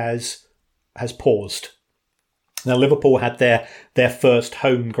Anfield has paused. Now, Liverpool had their first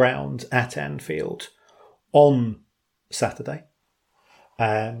home ground at Anfield on Saturday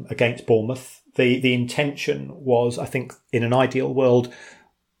against Bournemouth. The intention was, I think, in an ideal world,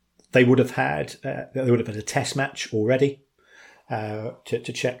 they would have had a test match already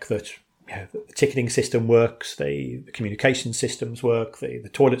to check that the ticketing system works, the communication systems work, the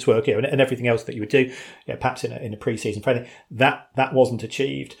toilets work, and everything else that you would do, perhaps in a pre-season friendly. That wasn't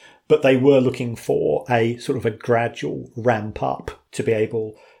achieved, but they were looking for a sort of a gradual ramp up to be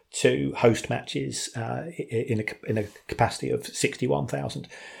able to host matches in a capacity of 61,000.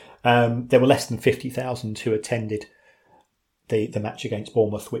 There were less than 50,000 who attended the match against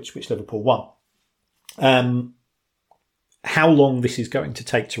Bournemouth, which Liverpool won. How long this is going to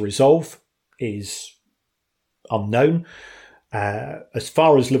take to resolve is unknown. As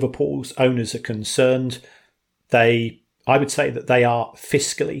far as Liverpool's owners are concerned, I would say that they are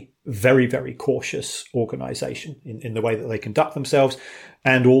fiscally very, very cautious organisation in the way that they conduct themselves,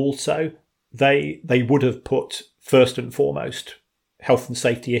 and also they would have put first and foremost health and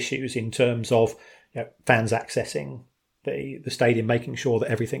safety issues in terms of fans accessing the stadium, making sure that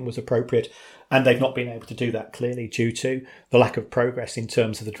everything was appropriate, and they've not been able to do that clearly due to the lack of progress in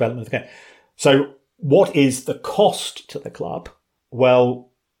terms of the development of the game. So what is the cost to the club?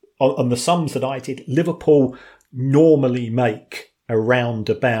 Well, on the sums that I did, Liverpool normally make around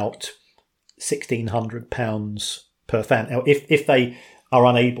about £1,600 per fan. Now, if they are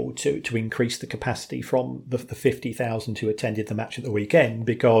unable to increase the capacity from the 50,000 who attended the match at the weekend,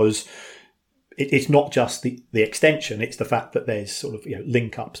 because it's not just the extension, it's the fact that there's sort of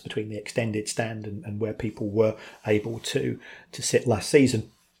link-ups between the extended stand and where people were able to sit last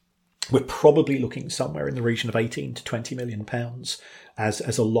season. We're probably looking somewhere in the region of 18 to 20 million pounds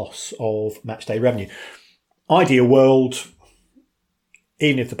as a loss of matchday revenue. Ideal world,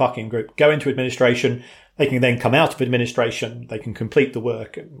 even if the Buckingham Group go into administration, they can then come out of administration, they can complete the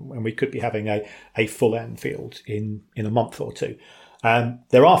work, and we could be having a full Anfield in a month or two.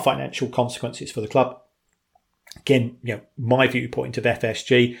 There are financial consequences for the club. Again, my viewpoint of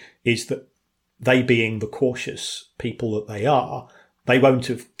FSG is that they, being the cautious people that they are, they won't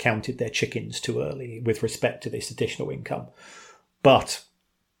have counted their chickens too early with respect to this additional income. But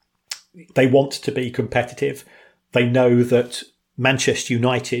they want to be competitive. They know that Manchester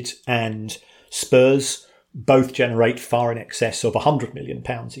United and Spurs both generate far in excess of £100 million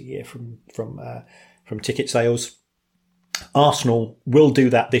a year from ticket sales. Arsenal will do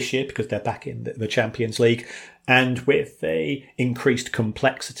that this year because they're back in the Champions League, and with the increased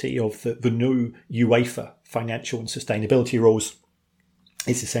complexity of the new UEFA financial and sustainability rules,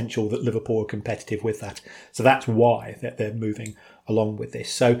 it's essential that Liverpool are competitive with that. So that's why they're moving along with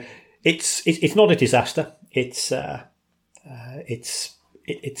this. So it's not a disaster. It's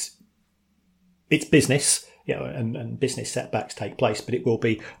business, and business setbacks take place, but it will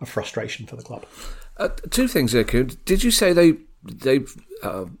be a frustration for the club. Two things there, Kieran. Did you say they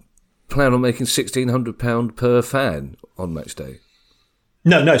plan on making £1,600 per fan on match day?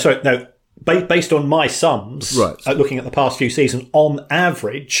 No. Based on my sums, right. Looking at the past few seasons, on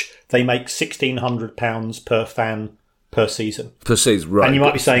average, they make £1,600 per fan per season. Per season, right. And you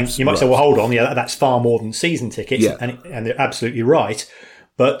might be saying, well, hold on, that's far more than season tickets, yeah. and they're absolutely right.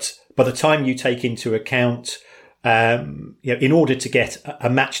 But by the time you take into account, in order to get a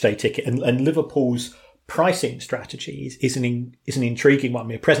match day ticket, and Liverpool's pricing strategy is an intriguing one. I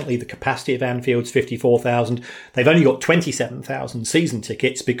mean, presently, the capacity of Anfield's 54,000. They've only got 27,000 season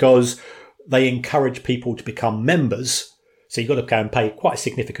tickets because they encourage people to become members. So you've got to go and pay quite a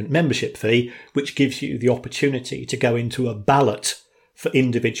significant membership fee, which gives you the opportunity to go into a ballot for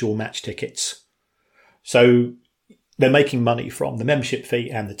individual match tickets. So they're making money from the membership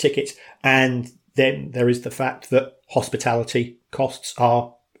fee and the tickets. And then there is the fact that hospitality costs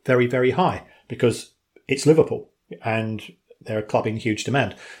are very, very high because it's Liverpool and they're a club in huge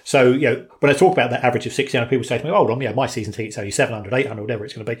demand. So, when I talk about that average of 600, people say to me, hold on, my season ticket's only 700, 800, whatever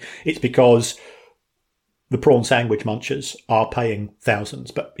it's going to be. It's because the prawn sandwich munchers are paying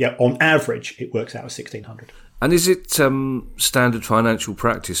thousands. But on average, it works out as 1,600. And is it standard financial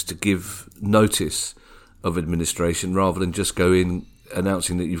practice to give notice of administration rather than just go in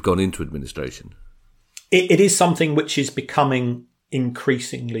announcing that you've gone into administration? It is something which is becoming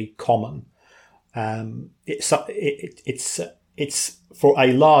increasingly common. It's for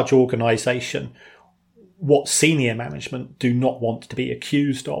a large organisation, what senior management do not want to be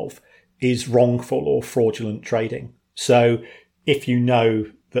accused of is wrongful or fraudulent trading. So if you know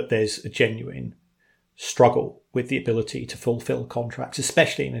that there's a genuine struggle with the ability to fulfil contracts,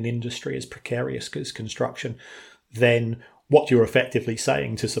 especially in an industry as precarious as construction, then what you're effectively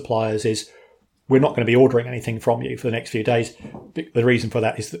saying to suppliers is, we're not going to be ordering anything from you for the next few days. The reason for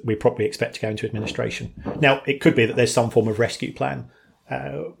that is that we probably expect to go into administration. Now, it could be that there's some form of rescue plan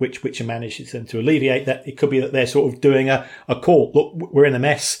which manages them to alleviate that. It could be that they're sort of doing a call. Look, we're in a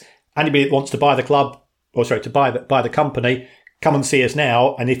mess. Anybody that wants to buy the club, to buy the company, come and see us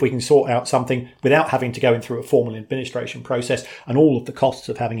now. And if we can sort out something without having to go in through a formal administration process and all of the costs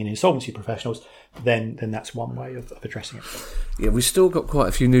of having an insolvency professionals, then that's one way of addressing it. Yeah, we've still got quite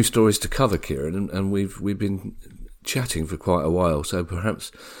a few news stories to cover, Kieran, and we've been chatting for quite a while. So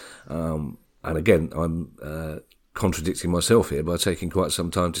perhaps, and again, I'm contradicting myself here by taking quite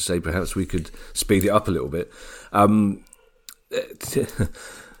some time to say perhaps we could speed it up a little bit.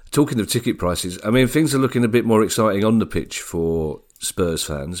 Talking of ticket prices, I mean, things are looking a bit more exciting on the pitch for Spurs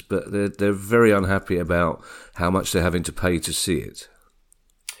fans, but they're very unhappy about how much they're having to pay to see it.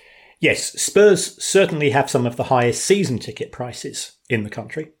 Yes, Spurs certainly have some of the highest season ticket prices in the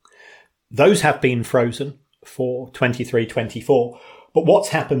country. Those have been frozen for 23-24. But what's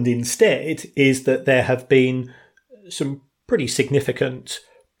happened instead is that there have been some pretty significant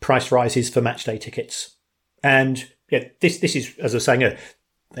price rises for matchday tickets. And yeah, this is, as I was saying,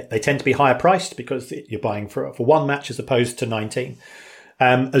 they tend to be higher priced because you're buying for one match as opposed to 19.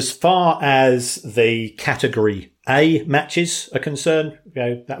 As far as the Category A matches are concerned,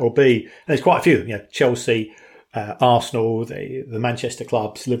 that will be, and there's quite a few, Chelsea, Arsenal, the Manchester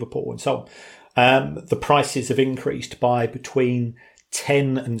clubs, Liverpool, and so on. The prices have increased by between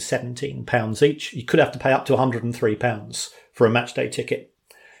 £10 and £17 each. You could have to pay up to £103 for a matchday ticket.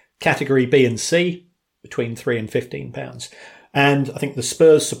 Category B and C, between £3 and £15. And I think the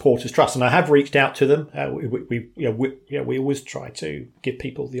Spurs Supporters Trust, and I have reached out to them. We always try to give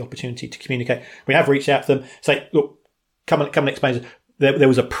people the opportunity to communicate. We have reached out to them, say, look, come and explain. There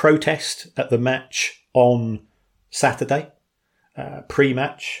was a protest at the match on Saturday,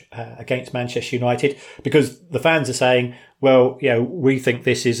 pre-match against Manchester United, because the fans are saying, well, we think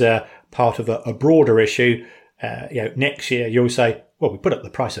this is a part of a broader issue. Next year you'll say, well, we put up the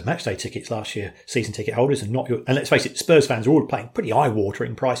price of matchday tickets last year, season ticket holders, and let's face it, Spurs fans are all paying pretty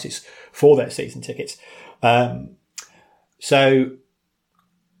eye-watering prices for their season tickets. So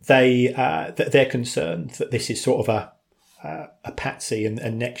they're concerned that this is sort of a patsy,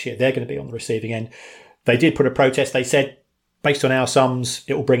 and next year they're going to be on the receiving end. They did put a protest. They said, based on our sums,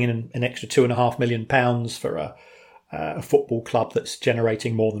 it will bring in an extra £2.5 million for a football club that's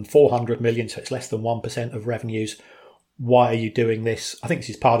generating more than 400 million, so it's less than 1% of revenues. Why are you doing this? I think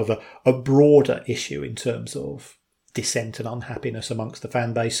this is part of a broader issue in terms of dissent and unhappiness amongst the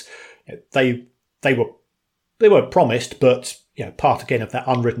fan base. They were promised, but part again of that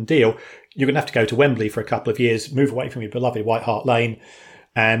unwritten deal, you're going to have to go to Wembley for a couple of years, move away from your beloved White Hart Lane,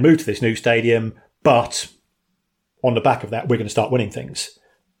 and move to this new stadium. But on the back of that, we're going to start winning things,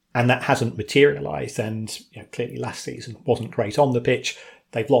 and that hasn't materialised. And clearly, last season wasn't great on the pitch.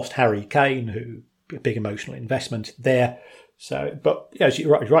 They've lost Harry Kane, who a big emotional investment there. So, but as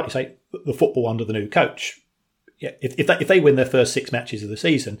you rightly say, the football under the new coach, if they win their first 6 matches of the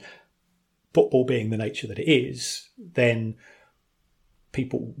season, football being the nature that it is, then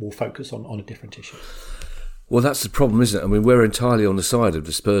people will focus on a different issue. Well, that's the problem, isn't it? I mean, we're entirely on the side of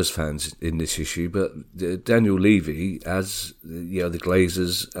the Spurs fans in this issue, but Daniel Levy, as the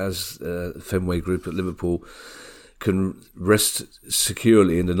Glazers, as Fenway Group at Liverpool, can rest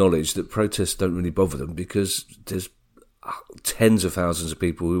securely in the knowledge that protests don't really bother them, because there's tens of thousands of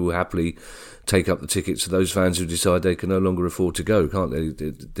people who will happily take up the tickets to those fans who decide they can no longer afford to go, can't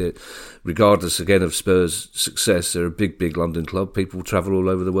they? Regardless, again, of Spurs' success, they're a big London club. People travel all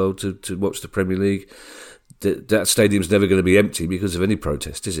over the world to watch the Premier League. That stadium's never going to be empty because of any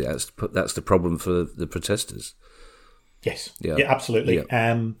protest, is it? That's the problem for the protesters. Yes, yeah, absolutely.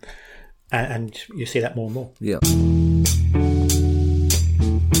 Yeah. And you see that more and more. Yeah.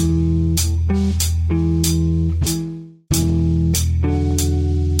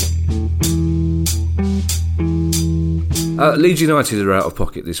 Leeds United are out of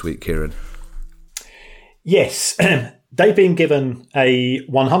pocket this week, Kieran. Yes, they've been given a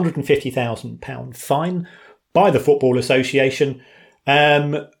 £150,000 fine by the Football Association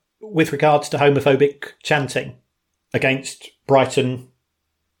with regards to homophobic chanting against Brighton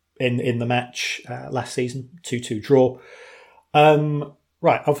in the match last season, 2-2 draw.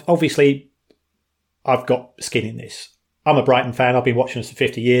 Right, obviously, I've got skin in this. I'm a Brighton fan. I've been watching us for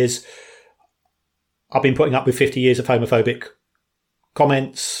 50 years. I've been putting up with 50 years of homophobic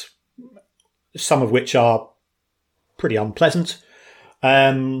comments, some of which are pretty unpleasant.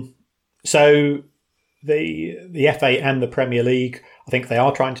 So the FA and the Premier League, I think they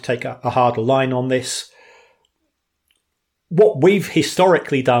are trying to take a harder line on this. what we've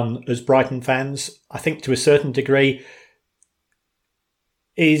historically done as Brighton fans, I think to a certain degree,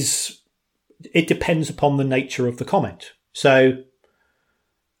 is it depends upon the nature of the comment. So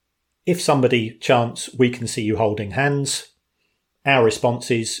if somebody chants, "We can see you holding hands," our response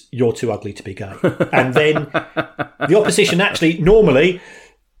is, "You're too ugly to be gay." And then the opposition actually they'll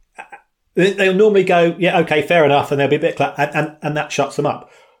normally go, "Yeah, okay, fair enough," and they'll be a bit and that shuts them up.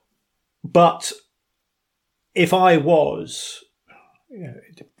 But if I was,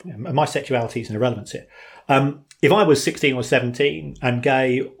 my sexuality is an irrelevance here. If I was 16 or 17 and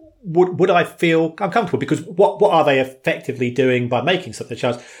gay, would I feel uncomfortable? Because what are they effectively doing by making such a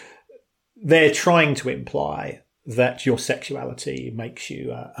charge? They're trying to imply that your sexuality makes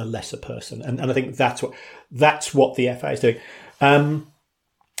you a lesser person, and I think that's what the FA is doing.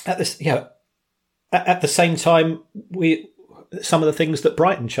 At the same time, some of the things that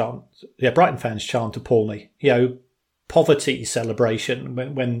Brighton fans chant appall me. Poverty celebration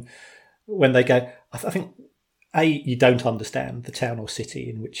when they go. I think you don't understand the town or city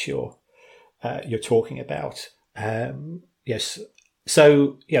in which you're talking about. Yes.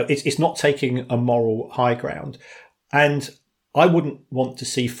 So, it's not taking a moral high ground. And I wouldn't want to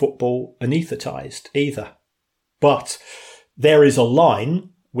see football anaesthetised either. But there is a line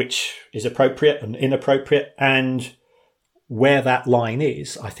which is appropriate and inappropriate. And where that line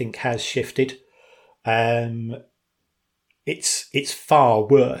is, I think, has shifted. It's far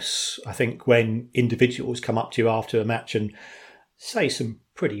worse, I think, when individuals come up to you after a match and say some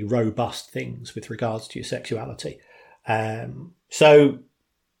pretty robust things with regards to your sexuality. So,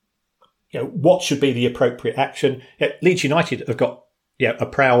 what should be the appropriate action? Leeds United have got a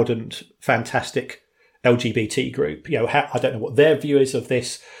proud and fantastic LGBT group. I don't know what their view is of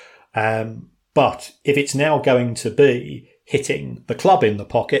this, but if it's now going to be hitting the club in the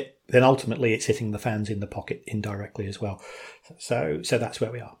pocket, then ultimately it's hitting the fans in the pocket indirectly as well. So that's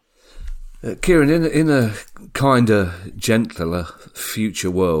where we are. Kieran, in a kinder, gentler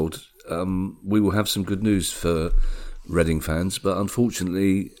future world, we will have some good news for Reading fans, but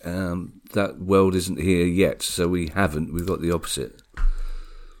unfortunately that world isn't here yet, so we've got the opposite.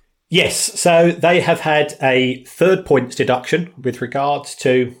 Yes, so they have had a 3rd points deduction with regards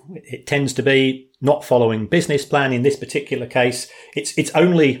to, it tends to be not following business plan. In this particular case, it's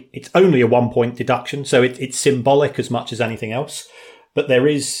only a 1 point deduction, so it's symbolic as much as anything else. But there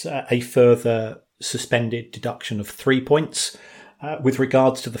is a further suspended deduction of 3 points with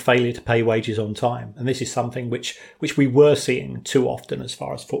regards to the failure to pay wages on time. And this is something which we were seeing too often as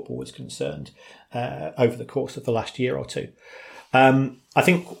far as football was concerned over the course of the last year or two. I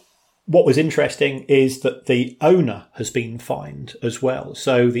think what was interesting is that the owner has been fined as well.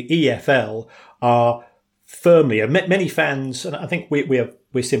 So the EFL are firmly, many fans, and I think we're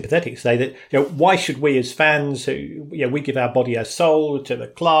sympathetic to say that, why should we as fans who, we give our body, our soul to the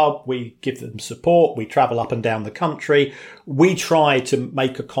club, we give them support, we travel up and down the country, we try to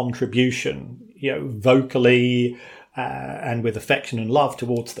make a contribution, vocally and with affection and love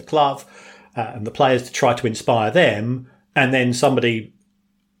towards the club and the players to try to inspire them, and then somebody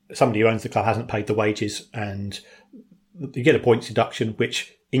who owns the club hasn't paid the wages, and you get a points deduction,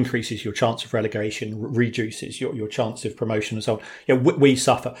 which increases your chance of relegation, reduces your chance of promotion and so on. We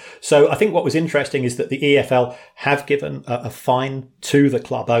suffer. So I think what was interesting is that the EFL have given a fine to the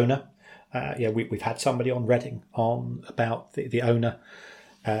club owner. We've had somebody on Reading on about the owner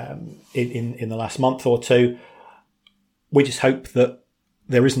in the last month or two. We just hope that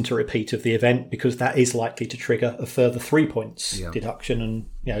there isn't a repeat of the event, because that is likely to trigger a further 3 points deduction. And,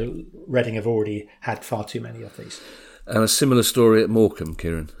 Reading have already had far too many of these. And a similar story at Morecambe,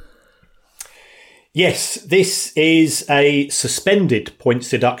 Kieran. Yes, this is a suspended points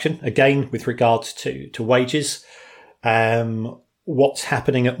deduction, again, with regards to wages. What's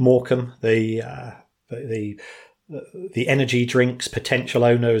happening at Morecambe, the energy drinks potential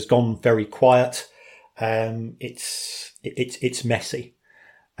owner has gone very quiet. It's messy.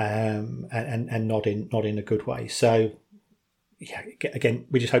 And not in a good way. So, again,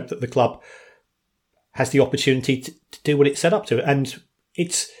 we just hope that the club has the opportunity to do what it's set up to. And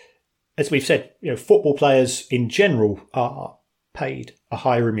it's, as we've said, football players in general are paid a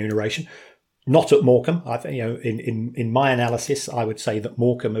high remuneration. Not at Morecambe. In my analysis, I would say that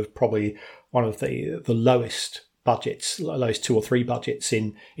Morecambe have probably one of the lowest budgets, lowest 2 or 3 budgets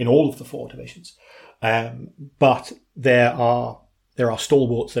in all of the 4 divisions. But there are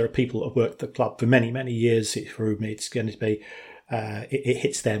stalwarts. There are people that have worked at the club for many, many years. For whom it's going to be, it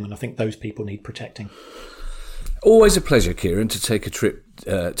hits them, and I think those people need protecting. Always a pleasure, Kieran, to take a trip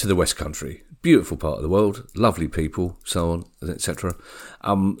to the West Country. Beautiful part of the world, lovely people, so on, etc.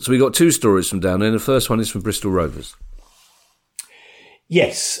 So we got 2 stories from down there. The first one is from Bristol Rovers.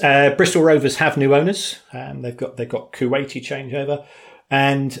 Yes, Bristol Rovers have new owners. They've got Kuwaiti changeover,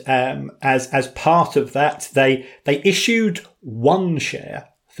 and as part of that, they issued one share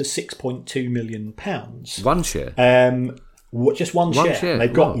for £6.2 million. One share. Just one share.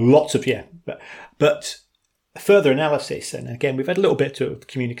 They've got lots of but further analysis, and again, we've had a little bit of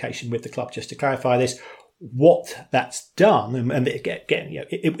communication with the club just to clarify this. What that's done, and again,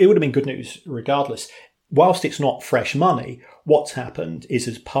 it would have been good news regardless. Whilst it's not fresh money, what's happened is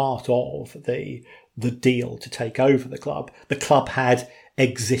as part of the deal to take over the club had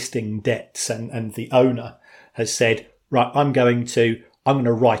existing debts, and the owner has said, right, I'm going to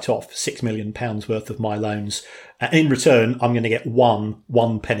write off £6 million worth of my loans. In return, I'm going to get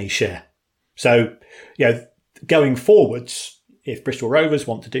one penny share. So, going forwards, if Bristol Rovers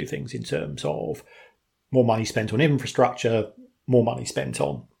want to do things in terms of more money spent on infrastructure, more money spent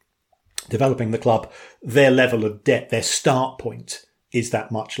on developing the club, their level of debt, their start point is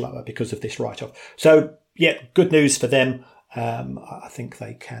that much lower because of this write-off. So, good news for them. I think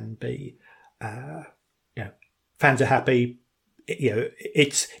they can be, fans are happy.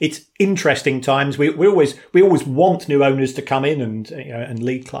 It's interesting times. We always want new owners to come in and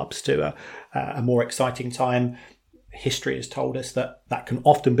lead clubs to a more exciting time. History has told us that can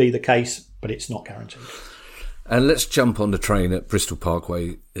often be the case, but it's not guaranteed. And let's jump on the train at Bristol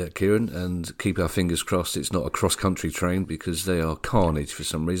Parkway, Kieran, and keep our fingers crossed it's not a cross-country train, because they are carnage for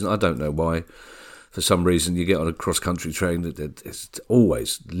some reason. I don't know why. For some reason, you get on a cross-country train, it's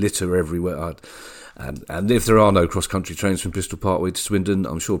always litter everywhere. And if there are no cross-country trains from Bristol Parkway to Swindon,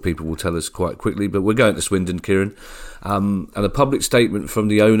 I'm sure people will tell us quite quickly. But we're going to Swindon, Kieran. And a public statement from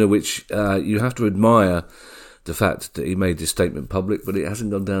the owner, which you have to admire the fact that he made this statement public, but it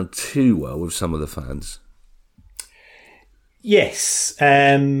hasn't gone down too well with some of the fans. Yes.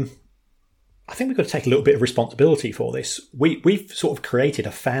 I think we've got to take a little bit of responsibility for this. We've sort of created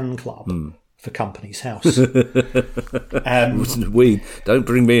a fan club for Company's House. We don't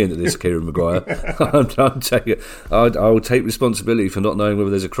bring me into this, Kieran Maguire. I will take responsibility for not knowing whether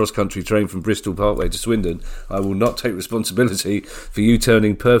there's a cross-country train from Bristol Parkway to Swindon. I will not take responsibility for you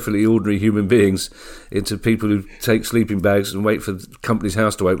turning perfectly ordinary human beings into people who take sleeping bags and wait for Company's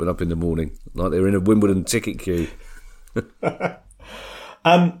House to open up in the morning, like they're in a Wimbledon ticket queue.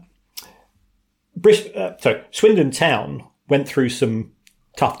 Swindon Town went through some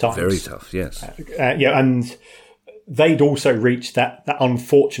tough times. Very tough, yes. And they'd also reached that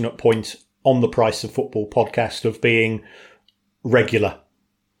unfortunate point on the Price of Football podcast of being regular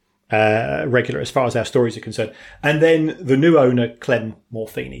as far as our stories are concerned. And then the new owner, Clem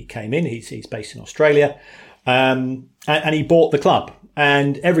Morfini, came in. He's based in Australia, and he bought the club.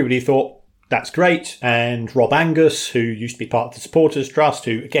 And everybody thought, that's great. And Rob Angus, who used to be part of the Supporters Trust,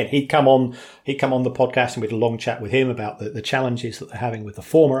 who, again, he'd come on the podcast, and we had a long chat with him about the challenges that they're having with the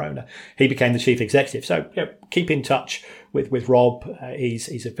former owner. He became the chief executive. So keep in touch with Rob.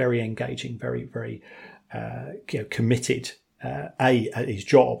 He's a very engaging, very, very committed, A, at his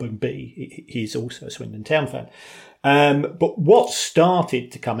job, and B, he's also a Swindon Town fan. But what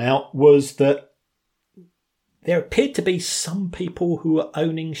started to come out was that there appeared to be some people who were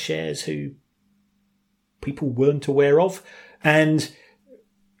owning shares who people weren't aware of. And,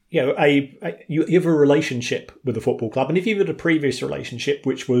 you have a relationship with a football club. And if you had a previous relationship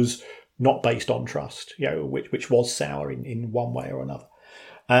which was not based on trust, which was sour in one way or another,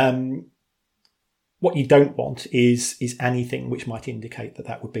 what you don't want is anything which might indicate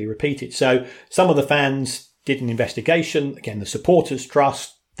that would be repeated. So some of the fans did an investigation. Again, the Supporters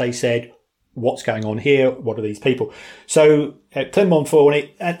Trust, they said, what's going on here? What are these people? So Clem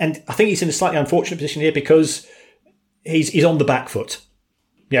Monfort, and I think he's in a slightly unfortunate position here because he's on the back foot.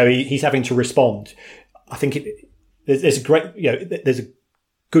 He's having to respond. I think there's a great, there's a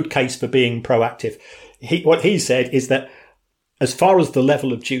good case for being proactive. What he said is that as far as the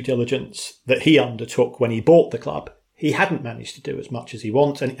level of due diligence that he undertook when he bought the club, he hadn't managed to do as much as he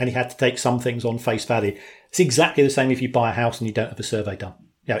wants, and he had to take some things on face value. It's exactly the same if you buy a house and you don't have a survey done.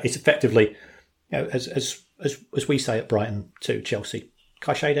 It's effectively, as we say at Brighton to Chelsea,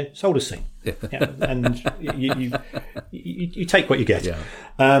 Caicedo sold us seen. And you take what you get. Yeah.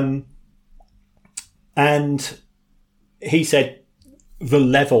 And he said the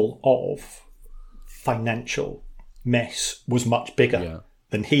level of financial mess was much bigger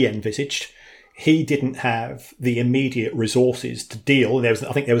than he envisaged. He didn't have the immediate resources to deal. I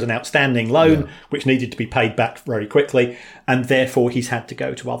think there was an outstanding loan which needed to be paid back very quickly, and therefore he's had to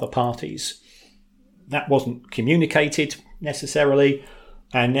go to other parties. That wasn't communicated necessarily,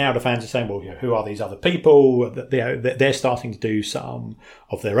 and now the fans are saying, well, who are these other people? They're starting to do some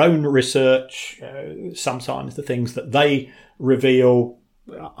of their own research. Sometimes the things that they reveal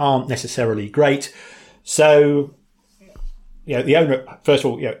aren't necessarily great. So, the owner, first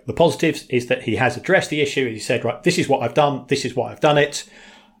of all, the positives is that he has addressed the issue. He said, right, this is what I've done. This is why I've done it.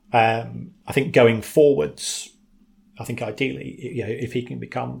 I think going forwards, I think ideally, if he can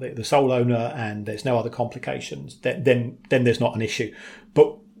become the sole owner and there's no other complications, then there's not an issue.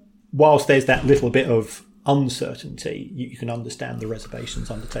 But whilst there's that little bit of uncertainty, you can understand the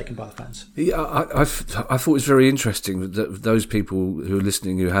reservations undertaken by the fans. Yeah, I thought it was very interesting that those people who are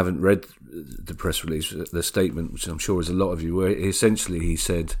listening who haven't read the press release, the statement, which I'm sure is a lot of you, where essentially he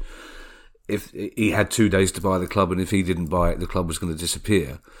said if he had 2 days to buy the club and if he didn't buy it, the club was going to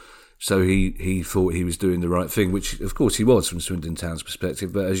disappear. So he thought he was doing the right thing, which of course he was from Swindon Town's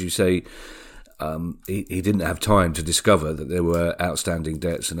perspective. But as you say, he didn't have time to discover that there were outstanding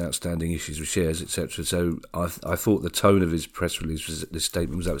debts and outstanding issues with shares, etc. So I thought the tone of his press release, this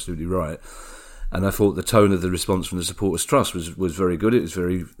statement, was absolutely right. And I thought the tone of the response from the Supporters Trust was very good. It was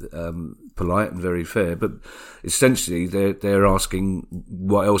very polite and very fair. But essentially, they're asking,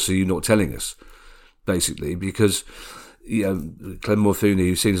 what else are you not telling us, basically? Because Clem Morfuni,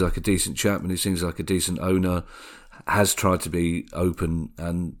 who seems like a decent chap and who seems like a decent owner, has tried to be open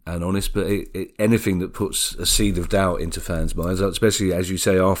and honest, but anything that puts a seed of doubt into fans' minds, especially, as you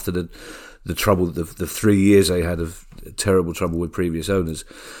say, after the trouble, the 3 years they had of terrible trouble with previous owners,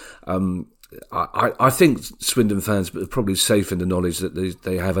 I think Swindon fans are probably safe in the knowledge that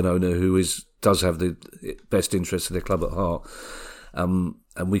they have an owner who does have the best interests of their club at heart, and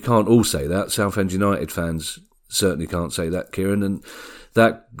we can't all say that. Southend United fans certainly can't say that, Kieran, and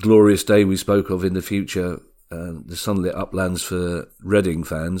that glorious day we spoke of in the future, the sunlit uplands for Reading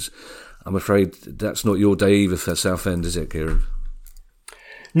fans, I'm afraid that's not your day either for Southend, is it, Kieran?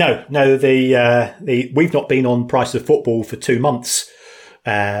 No. We've not been on Price of Football for 2 months.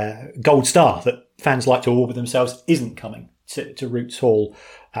 Gold Star that fans like to award themselves isn't coming to Roots Hall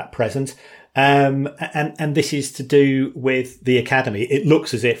at present. And this is to do with the academy. It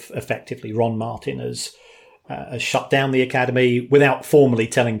looks as if effectively Ron Martin has shut down the academy without formally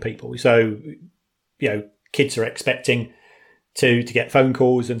telling people. So, kids are expecting to get phone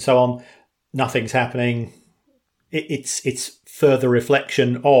calls and so on. Nothing's happening. It's further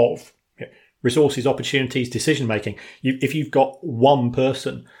reflection of resources, opportunities, decision making. If you've got one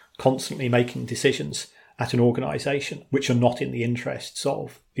person constantly making decisions at an organisation which are not in the interests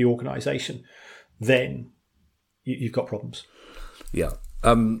of the organisation, then you've got problems. Yeah.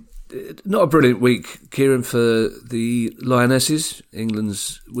 Not a brilliant week, Kieran, for the Lionesses,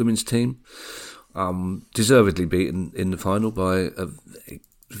 England's women's team. Deservedly beaten in the final by a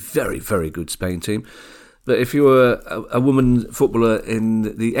very, very good Spain team. But if you were a woman footballer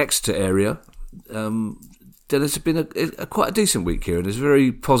in the Exeter area, then it's been quite a decent week, Kieran. There's a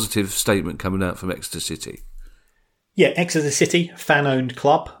very positive statement coming out from Exeter City. Yeah, Exeter City, fan-owned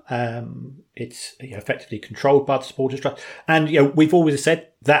club. It's effectively controlled by the Supporters Trust. And we've always said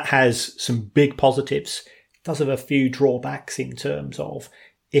that has some big positives. It does have a few drawbacks in terms of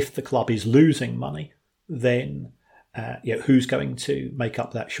if the club is losing money, then who's going to make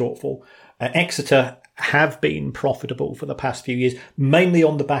up that shortfall? Exeter have been profitable for the past few years, mainly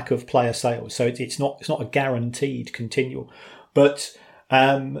on the back of player sales. So it's not a guaranteed continual. But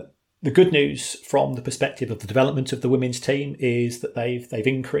the good news from the perspective of the development of the women's team is that they've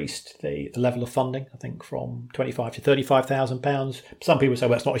increased the level of funding, I think, from £25,000 to £35,000. Some people say,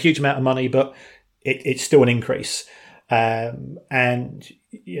 well, it's not a huge amount of money, but it's still an increase. And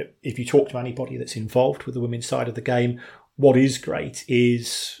if you talk to anybody that's involved with the women's side of the game, what is great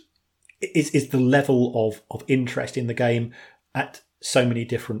is the level of interest in the game at so many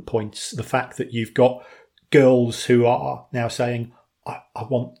different points. The fact that you've got girls who are now saying, I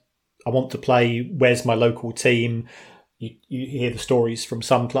want to play, where's my local team? You hear the stories from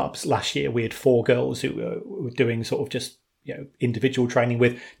some clubs. Last year we had 4 girls who were doing sort of just individual training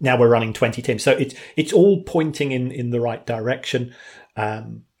with. Now we're running 20 teams. So it's all pointing in the right direction.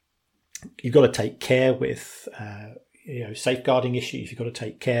 You've got to take care with safeguarding issues. You've got to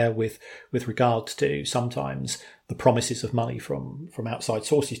take care with regards to sometimes the promises of money from outside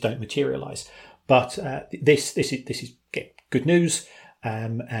sources don't materialise. But this is good news,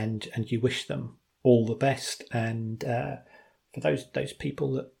 and you wish them all the best. And for those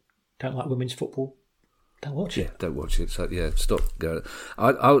people that don't like women's football, don't watch it. Yeah, don't watch it. So stop going.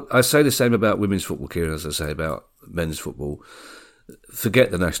 I say the same about women's football, Kieran, as I say about men's football. Forget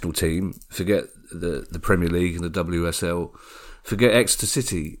the national team. Forget the Premier League and the WSL. Forget Exeter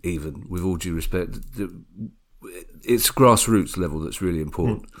City, even, with all due respect. It's grassroots level that's really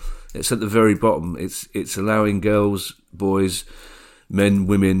important. It's at the very bottom. It's allowing girls, boys, men,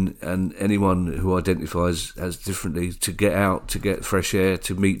 women, and anyone who identifies as differently to get out, to get fresh air,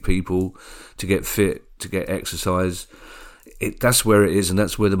 to meet people, to get fit, to get exercise. That's where it is, and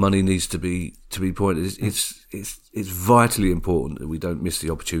that's where the money needs to be pointed. It's vitally important that we don't miss the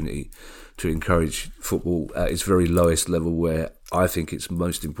opportunity to encourage football at its very lowest level, where I think it's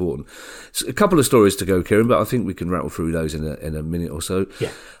most important. It's a couple of stories to go, Kieran, but I think we can rattle through those in a minute or so.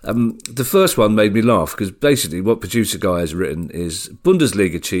 Yeah. The first one made me laugh because basically what producer guy has written is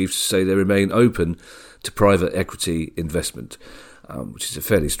Bundesliga chiefs say they remain open to private equity investment. Which is a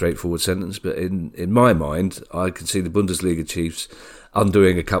fairly straightforward sentence, but in my mind, I can see the Bundesliga chiefs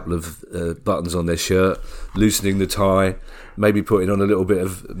undoing a couple of buttons on their shirt, loosening the tie, maybe putting on a little bit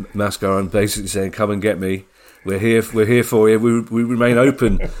of mascara and basically saying, "Come and get me. We're here for you. We remain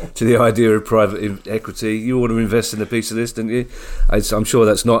open to the idea of private equity. You want to invest in a piece of this, don't you?" I'm sure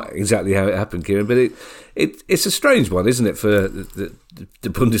that's not exactly how it happened, Kieran, but it's a strange one, isn't it, for the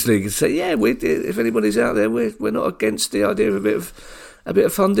Bundesliga to say, yeah, if anybody's out there, we're not against the idea of a bit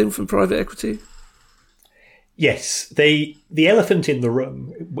of funding from private equity. Yes, the elephant in the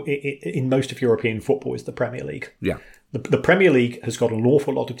room in most of European football is the Premier League. Yeah. The Premier League has got an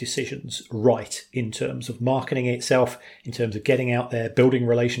awful lot of decisions right in terms of marketing itself, in terms of getting out there, building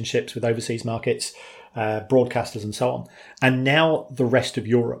relationships with overseas markets, broadcasters and so on. And now the rest of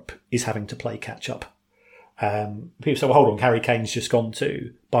Europe is having to play catch up. People say, well, hold on, Harry Kane's just gone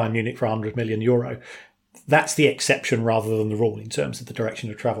to Bayern Munich for €100 million. That's the exception rather than the rule in terms of the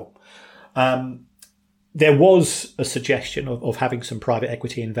direction of travel. There was a suggestion of having some private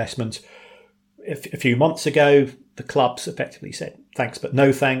equity investment a few months ago. The clubs effectively said thanks but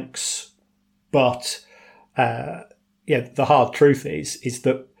no thanks. But the hard truth is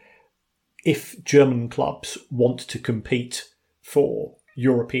that if German clubs want to compete for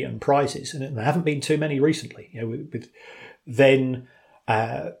European prizes, and there haven't been too many recently, I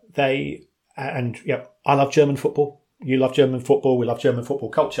love German football. You love German football. We love German football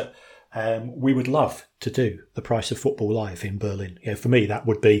culture. We would love to do the Price of Football live in Berlin. For me, that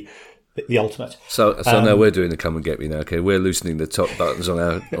would be the ultimate. So now we're doing the come and get me now. Okay, we're loosening the top buttons on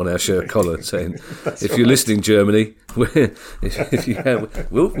our shirt collar, saying if you're listening, Germany, we'll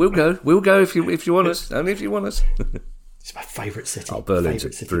go if you want us, only if you want us. It's my favourite city. Oh,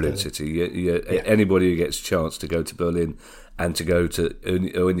 Berlin's a brilliant city. Anybody who gets a chance to go to Berlin and to go to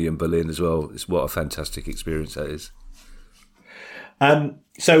Union Berlin as well, it's what a fantastic experience that is.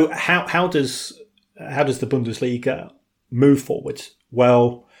 So how does the Bundesliga move forward?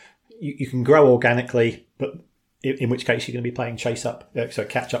 Well, you can grow organically, but in which case you're going to be playing catch up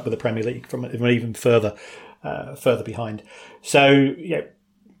with the Premier League from even further behind. So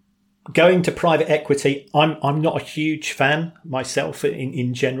going to private equity, I'm not a huge fan myself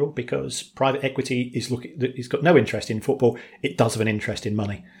in general, because private equity is got no interest in football. It does have an interest in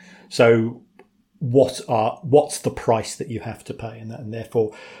money. So what's the price that you have to pay, and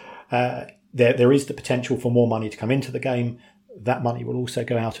therefore there is the potential for more money to come into the game. That money will also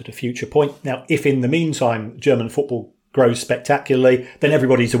go out at a future point. Now, if in the meantime German football grows spectacularly, then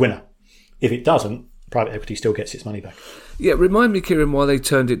everybody's a winner. If it doesn't, private equity still gets its money back. Yeah, remind me, Kieran, why they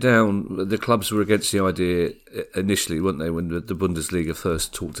turned it down. The clubs were against the idea initially, weren't they, when the Bundesliga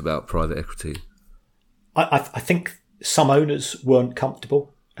first talked about private equity? I think some owners weren't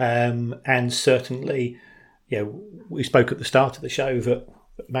comfortable. And certainly, we spoke at the start of the show that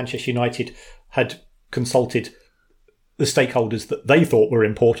Manchester United had consulted the stakeholders that they thought were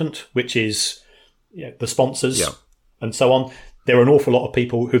important, which is the sponsors and so on. There were an awful lot of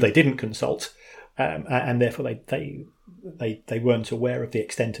people who they didn't consult, and therefore they weren't aware of the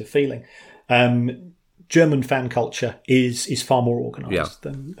extent of feeling. German fan culture is far more organised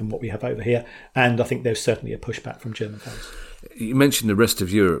than what we have over here, and I think there's certainly a pushback from German fans. You mentioned the rest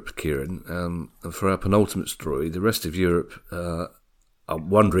of Europe, Kieran, and for our penultimate story, the rest of Europe I'm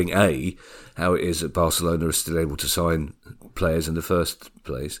wondering, A, how it is that Barcelona are still able to sign players in the first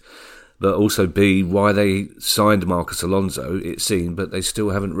place, but also, B, why they signed Marcos Alonso, it seemed, but they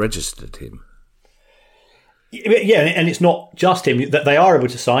still haven't registered him. Yeah, and it's not just him that they are able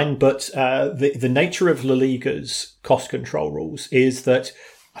to sign, but the nature of La Liga's cost control rules is that,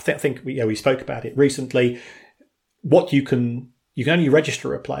 I think we spoke about it recently, you can only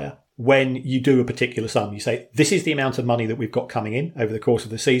register a player when you do a particular sum. You say, this is the amount of money that we've got coming in over the course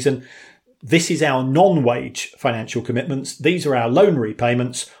of the season. This is our non-wage financial commitments. These are our loan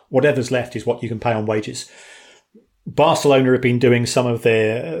repayments. Whatever's left is what you can pay on wages. Barcelona have been doing some of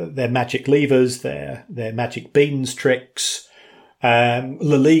their magic levers, their magic beans tricks. La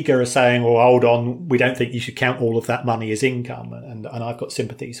Liga are saying, well, hold on, we don't think you should count all of that money as income. And I've got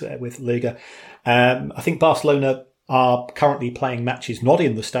sympathies there with Liga. I think Barcelona are currently playing matches not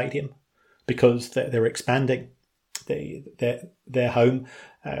in the stadium because they're expanding their home.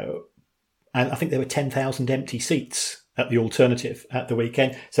 And I think there were 10,000 empty seats at the Alternative at the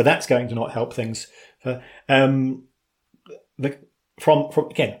weekend. So that's going to not help things. From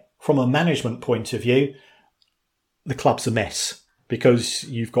a management point of view, the club's a mess because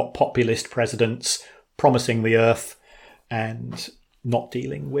you've got populist presidents promising the earth and not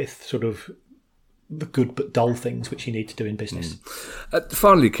dealing with sort of the good but dull things which you need to do in business.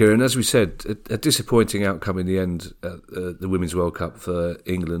 Finally, Kieran, as we said, a disappointing outcome in the end at the Women's World Cup for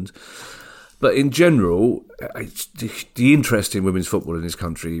England. But in general, the interest in women's football in this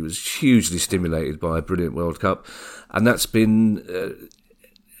country was hugely stimulated by a brilliant World Cup, and that's been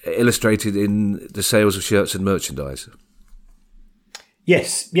illustrated in the sales of shirts and merchandise.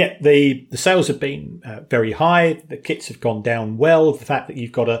 Yes, yeah, the sales have been very high. The kits have gone down well. The fact that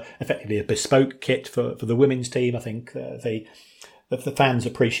you've got effectively a bespoke kit for the women's team, I think the fans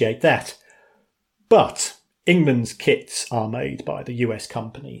appreciate that. But England's kits are made by the US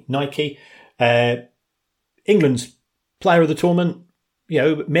company Nike. England's player of the tournament,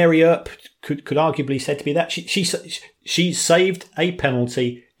 Mary Earp could arguably said to be that. She saved a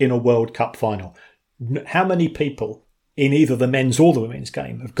penalty in a World Cup final. How many people in either the men's or the women's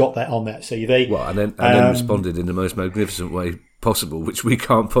game have got that on that CV? Well, and then responded in the most magnificent way possible, which we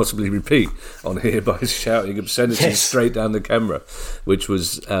can't possibly repeat on here by shouting obscenities straight down the camera, which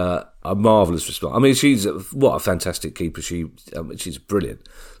was a marvellous response. I mean, what a fantastic keeper. She's brilliant.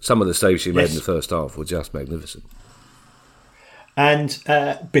 Some of the saves she made in the first half were just magnificent. And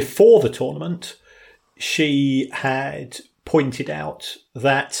before the tournament, she had pointed out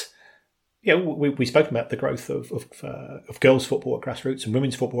that we've spoken about the growth of girls' football at grassroots and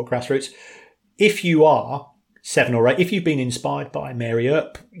women's football at grassroots. If you are 7 or 8, if you've been inspired by Mary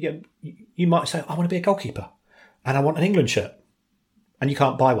Earp, you might say, I want to be a goalkeeper and I want an England shirt. And you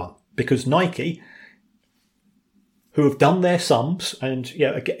can't buy one because Nike, who have done their sums, and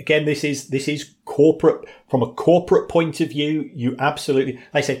again, this is corporate. From a corporate point of view,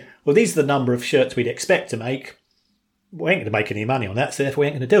 they say, well, these are the number of shirts we'd expect to make. We ain't going to make any money on that, so therefore we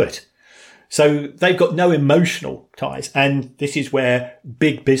ain't going to do it. So they've got no emotional ties. And this is where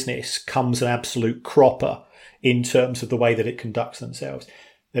big business comes an absolute cropper in terms of the way that it conducts themselves.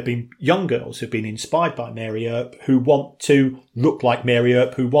 There have been young girls who've been inspired by Mary Earp, who want to look like Mary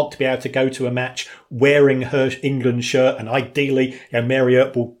Earp, who want to be able to go to a match wearing her England shirt, and ideally, Mary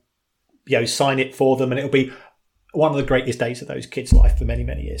Earp will, sign it for them, and it'll be one of the greatest days of those kids' life for many,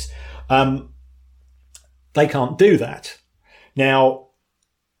 many years. They can't do that. Now,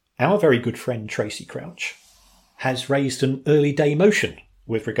 our very good friend Tracy Crouch has raised an early day motion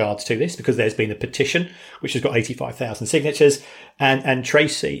with regards to this, because there's been a petition which has got 85,000 signatures, and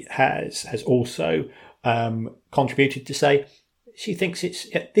Tracy has also contributed to say she thinks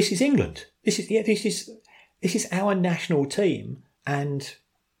this is England. This is our national team, and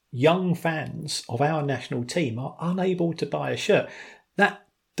young fans of our national team are unable to buy a shirt. That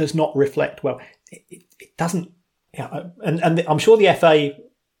does not reflect well. It doesn't. And I'm sure the FA,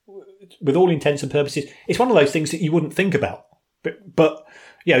 with all intents and purposes, it's one of those things that you wouldn't think about. But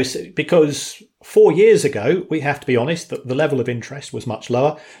because 4 years ago, we have to be honest, that the level of interest was much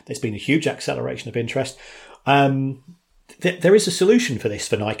lower. There's been a huge acceleration of interest. There is a solution for this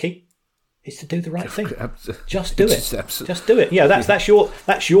for Nike. It's to do the right thing. Just do it. Just do it. Yeah, that's your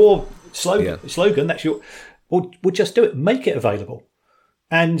slogan. Yeah. Slogan. That's your. Well, just do it. Make it available.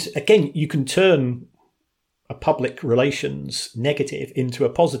 And again, you can turn a public relations negative into a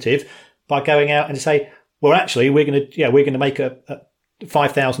positive by going out and say, well, actually, we're going to make a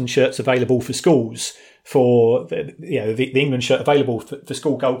 5,000 shirts available for schools, for the England shirt available for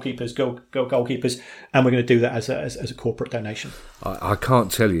school goalkeepers, goalkeepers, and we're going to do that as a corporate donation. I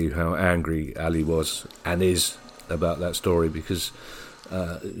can't tell you how angry Ali was and is about that story, because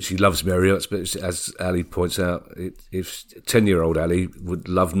she loves Mary Earp, but as Ali points out, if 10-year-old Ali would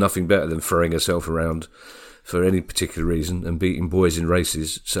love nothing better than throwing herself around for any particular reason and beating boys in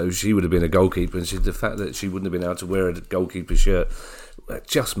races, so she would have been a goalkeeper, and the fact that she wouldn't have been able to wear a goalkeeper shirt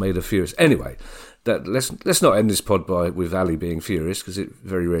just made her furious. Anyway, let's not end this pod with Ali being furious, because it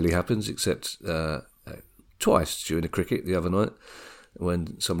very rarely happens, except twice during the cricket the other night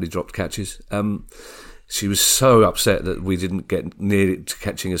when somebody dropped catches. She was so upset that we didn't get near to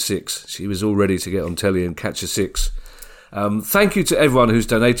catching a six. She was all ready to get on telly and catch a six. Thank you to everyone who's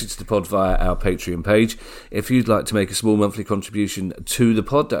donated to the pod via our Patreon page. If you'd like to make a small monthly contribution to the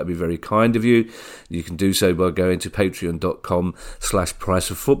pod, that would be very kind of you. You can do so by going to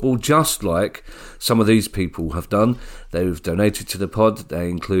patreon.com/priceoffootball, just like some of these people have done. They've donated to the pod. They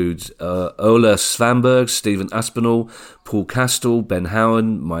include Ola Svanberg, Stephen Aspinall, Paul Castell, Ben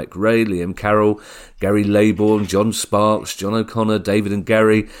Howen, Mike Ray, Liam Carroll, Gary Laybourne, John Sparks, John O'Connor, David and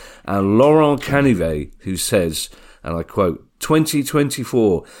Gary, and Laurent Canivet, who says, and I quote,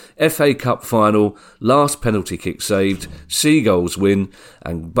 2024 FA Cup final, last penalty kick saved, Seagulls win,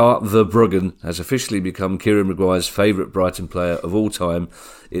 and Bart Verbruggen has officially become Kieran Maguire's favourite Brighton player of all time.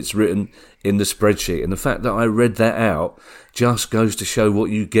 It's written in the spreadsheet. And the fact that I read that out just goes to show what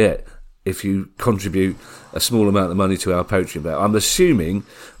you get if you contribute a small amount of money to our Patreon. But I'm assuming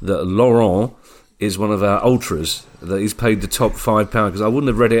that Laurent is one of our ultras, that he's paid the top £5, because I wouldn't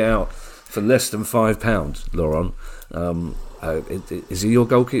have read it out for less than £5, Laurent. Is he your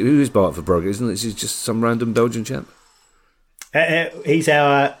goalkeeper? Who is Bart Verbruggen? Isn't it? Is he just some random Belgian chap? He's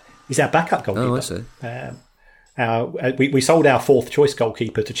our backup goalkeeper. Oh, I see. We sold our fourth choice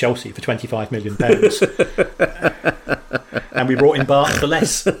goalkeeper to Chelsea for £25 million, and we brought in Bart for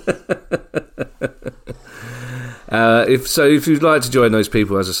less. If you'd like to join those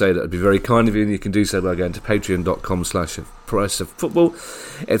people, as I say, that would be very kind of you, and you can do so by going to patreon.com/priceoffootball.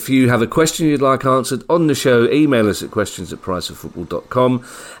 If you have a question you'd like answered on the show, email us at questions@priceoffootball.com.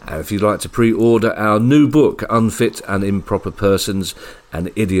 And if you'd like to pre-order our new book, Unfit and Improper Persons,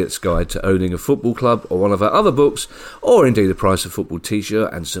 An Idiot's Guide to Owning a Football Club, or one of our other books, or indeed a Price of Football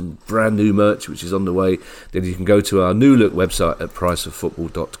t-shirt and some brand new merch which is on the way, then you can go to our new look website at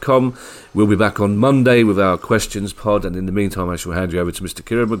priceoffootball.com. We'll be back on Monday with our questions pod, and in the meantime I shall hand you over to Mr.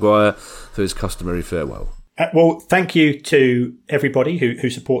 Kieran Maguire for his customary farewell. Well, thank you to everybody who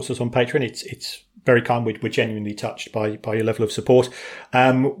supports us on Patreon. It's very kind. We're genuinely touched by your level of support.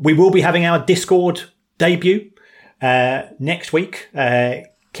 We will be having our Discord debut next week.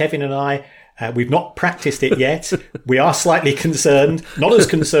 Kevin and I, we've not practiced it yet. We are slightly concerned, not as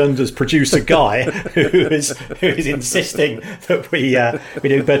concerned as producer Guy, who is insisting that we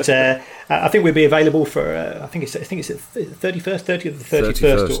do. But I think we'll be available for. I think it's 31st, 30th,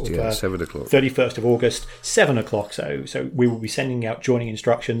 31st, yeah, 7 o'clock. 31st of August, 7 o'clock. So we will be sending out joining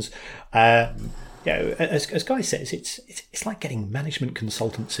instructions. As Guy says, it's like getting management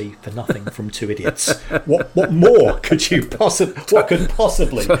consultancy for nothing from two idiots. What more could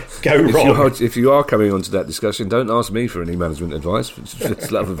possibly go wrong? If you are coming on to that discussion, don't ask me for any management advice. For the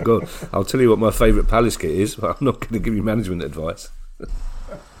love of God, I'll tell you what my favourite Palace kit is, but I'm not going to give you management advice.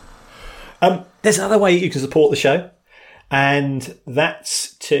 There's another way you can support the show, and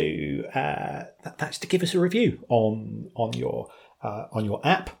that's to give us a review on your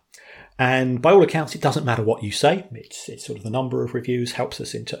app. And by all accounts, it doesn't matter what you say. It's sort of the number of reviews helps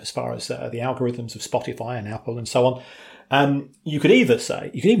us as far as the algorithms of Spotify and Apple and so on. You could even say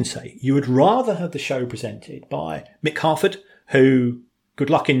you would rather have the show presented by Mick Harford, who,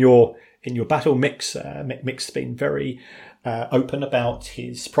 good luck in your battle. Mick's been very open about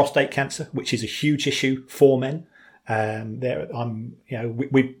his prostate cancer, which is a huge issue for men.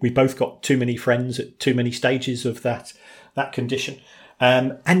 We both got too many friends at too many stages of that condition.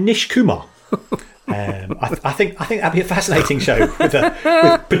 And Nish Kumar. I think that'd be a fascinating show with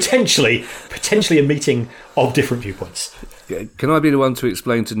potentially a meeting of different viewpoints. Can I be the one to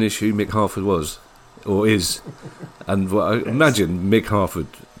explain to Nish who Mick Harford was or is? And imagine Mick Harford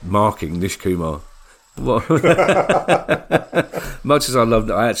marking Nish Kumar. Much as I love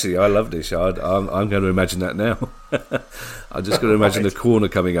Nish, I'm going to imagine that now. I'm just going to imagine the corner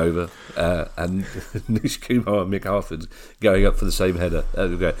coming over and Nish Kumar and Mick Harford going up for the same header.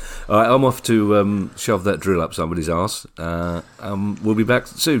 Okay. All right, I'm off to shove that drill up somebody's arse. We'll be back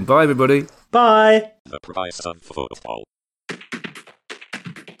soon. Bye, everybody. Bye. The price of football.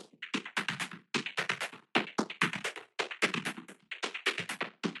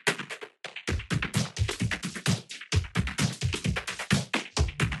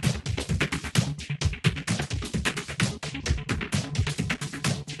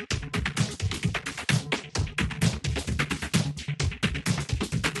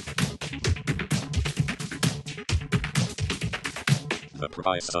 The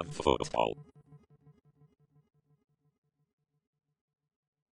price of football.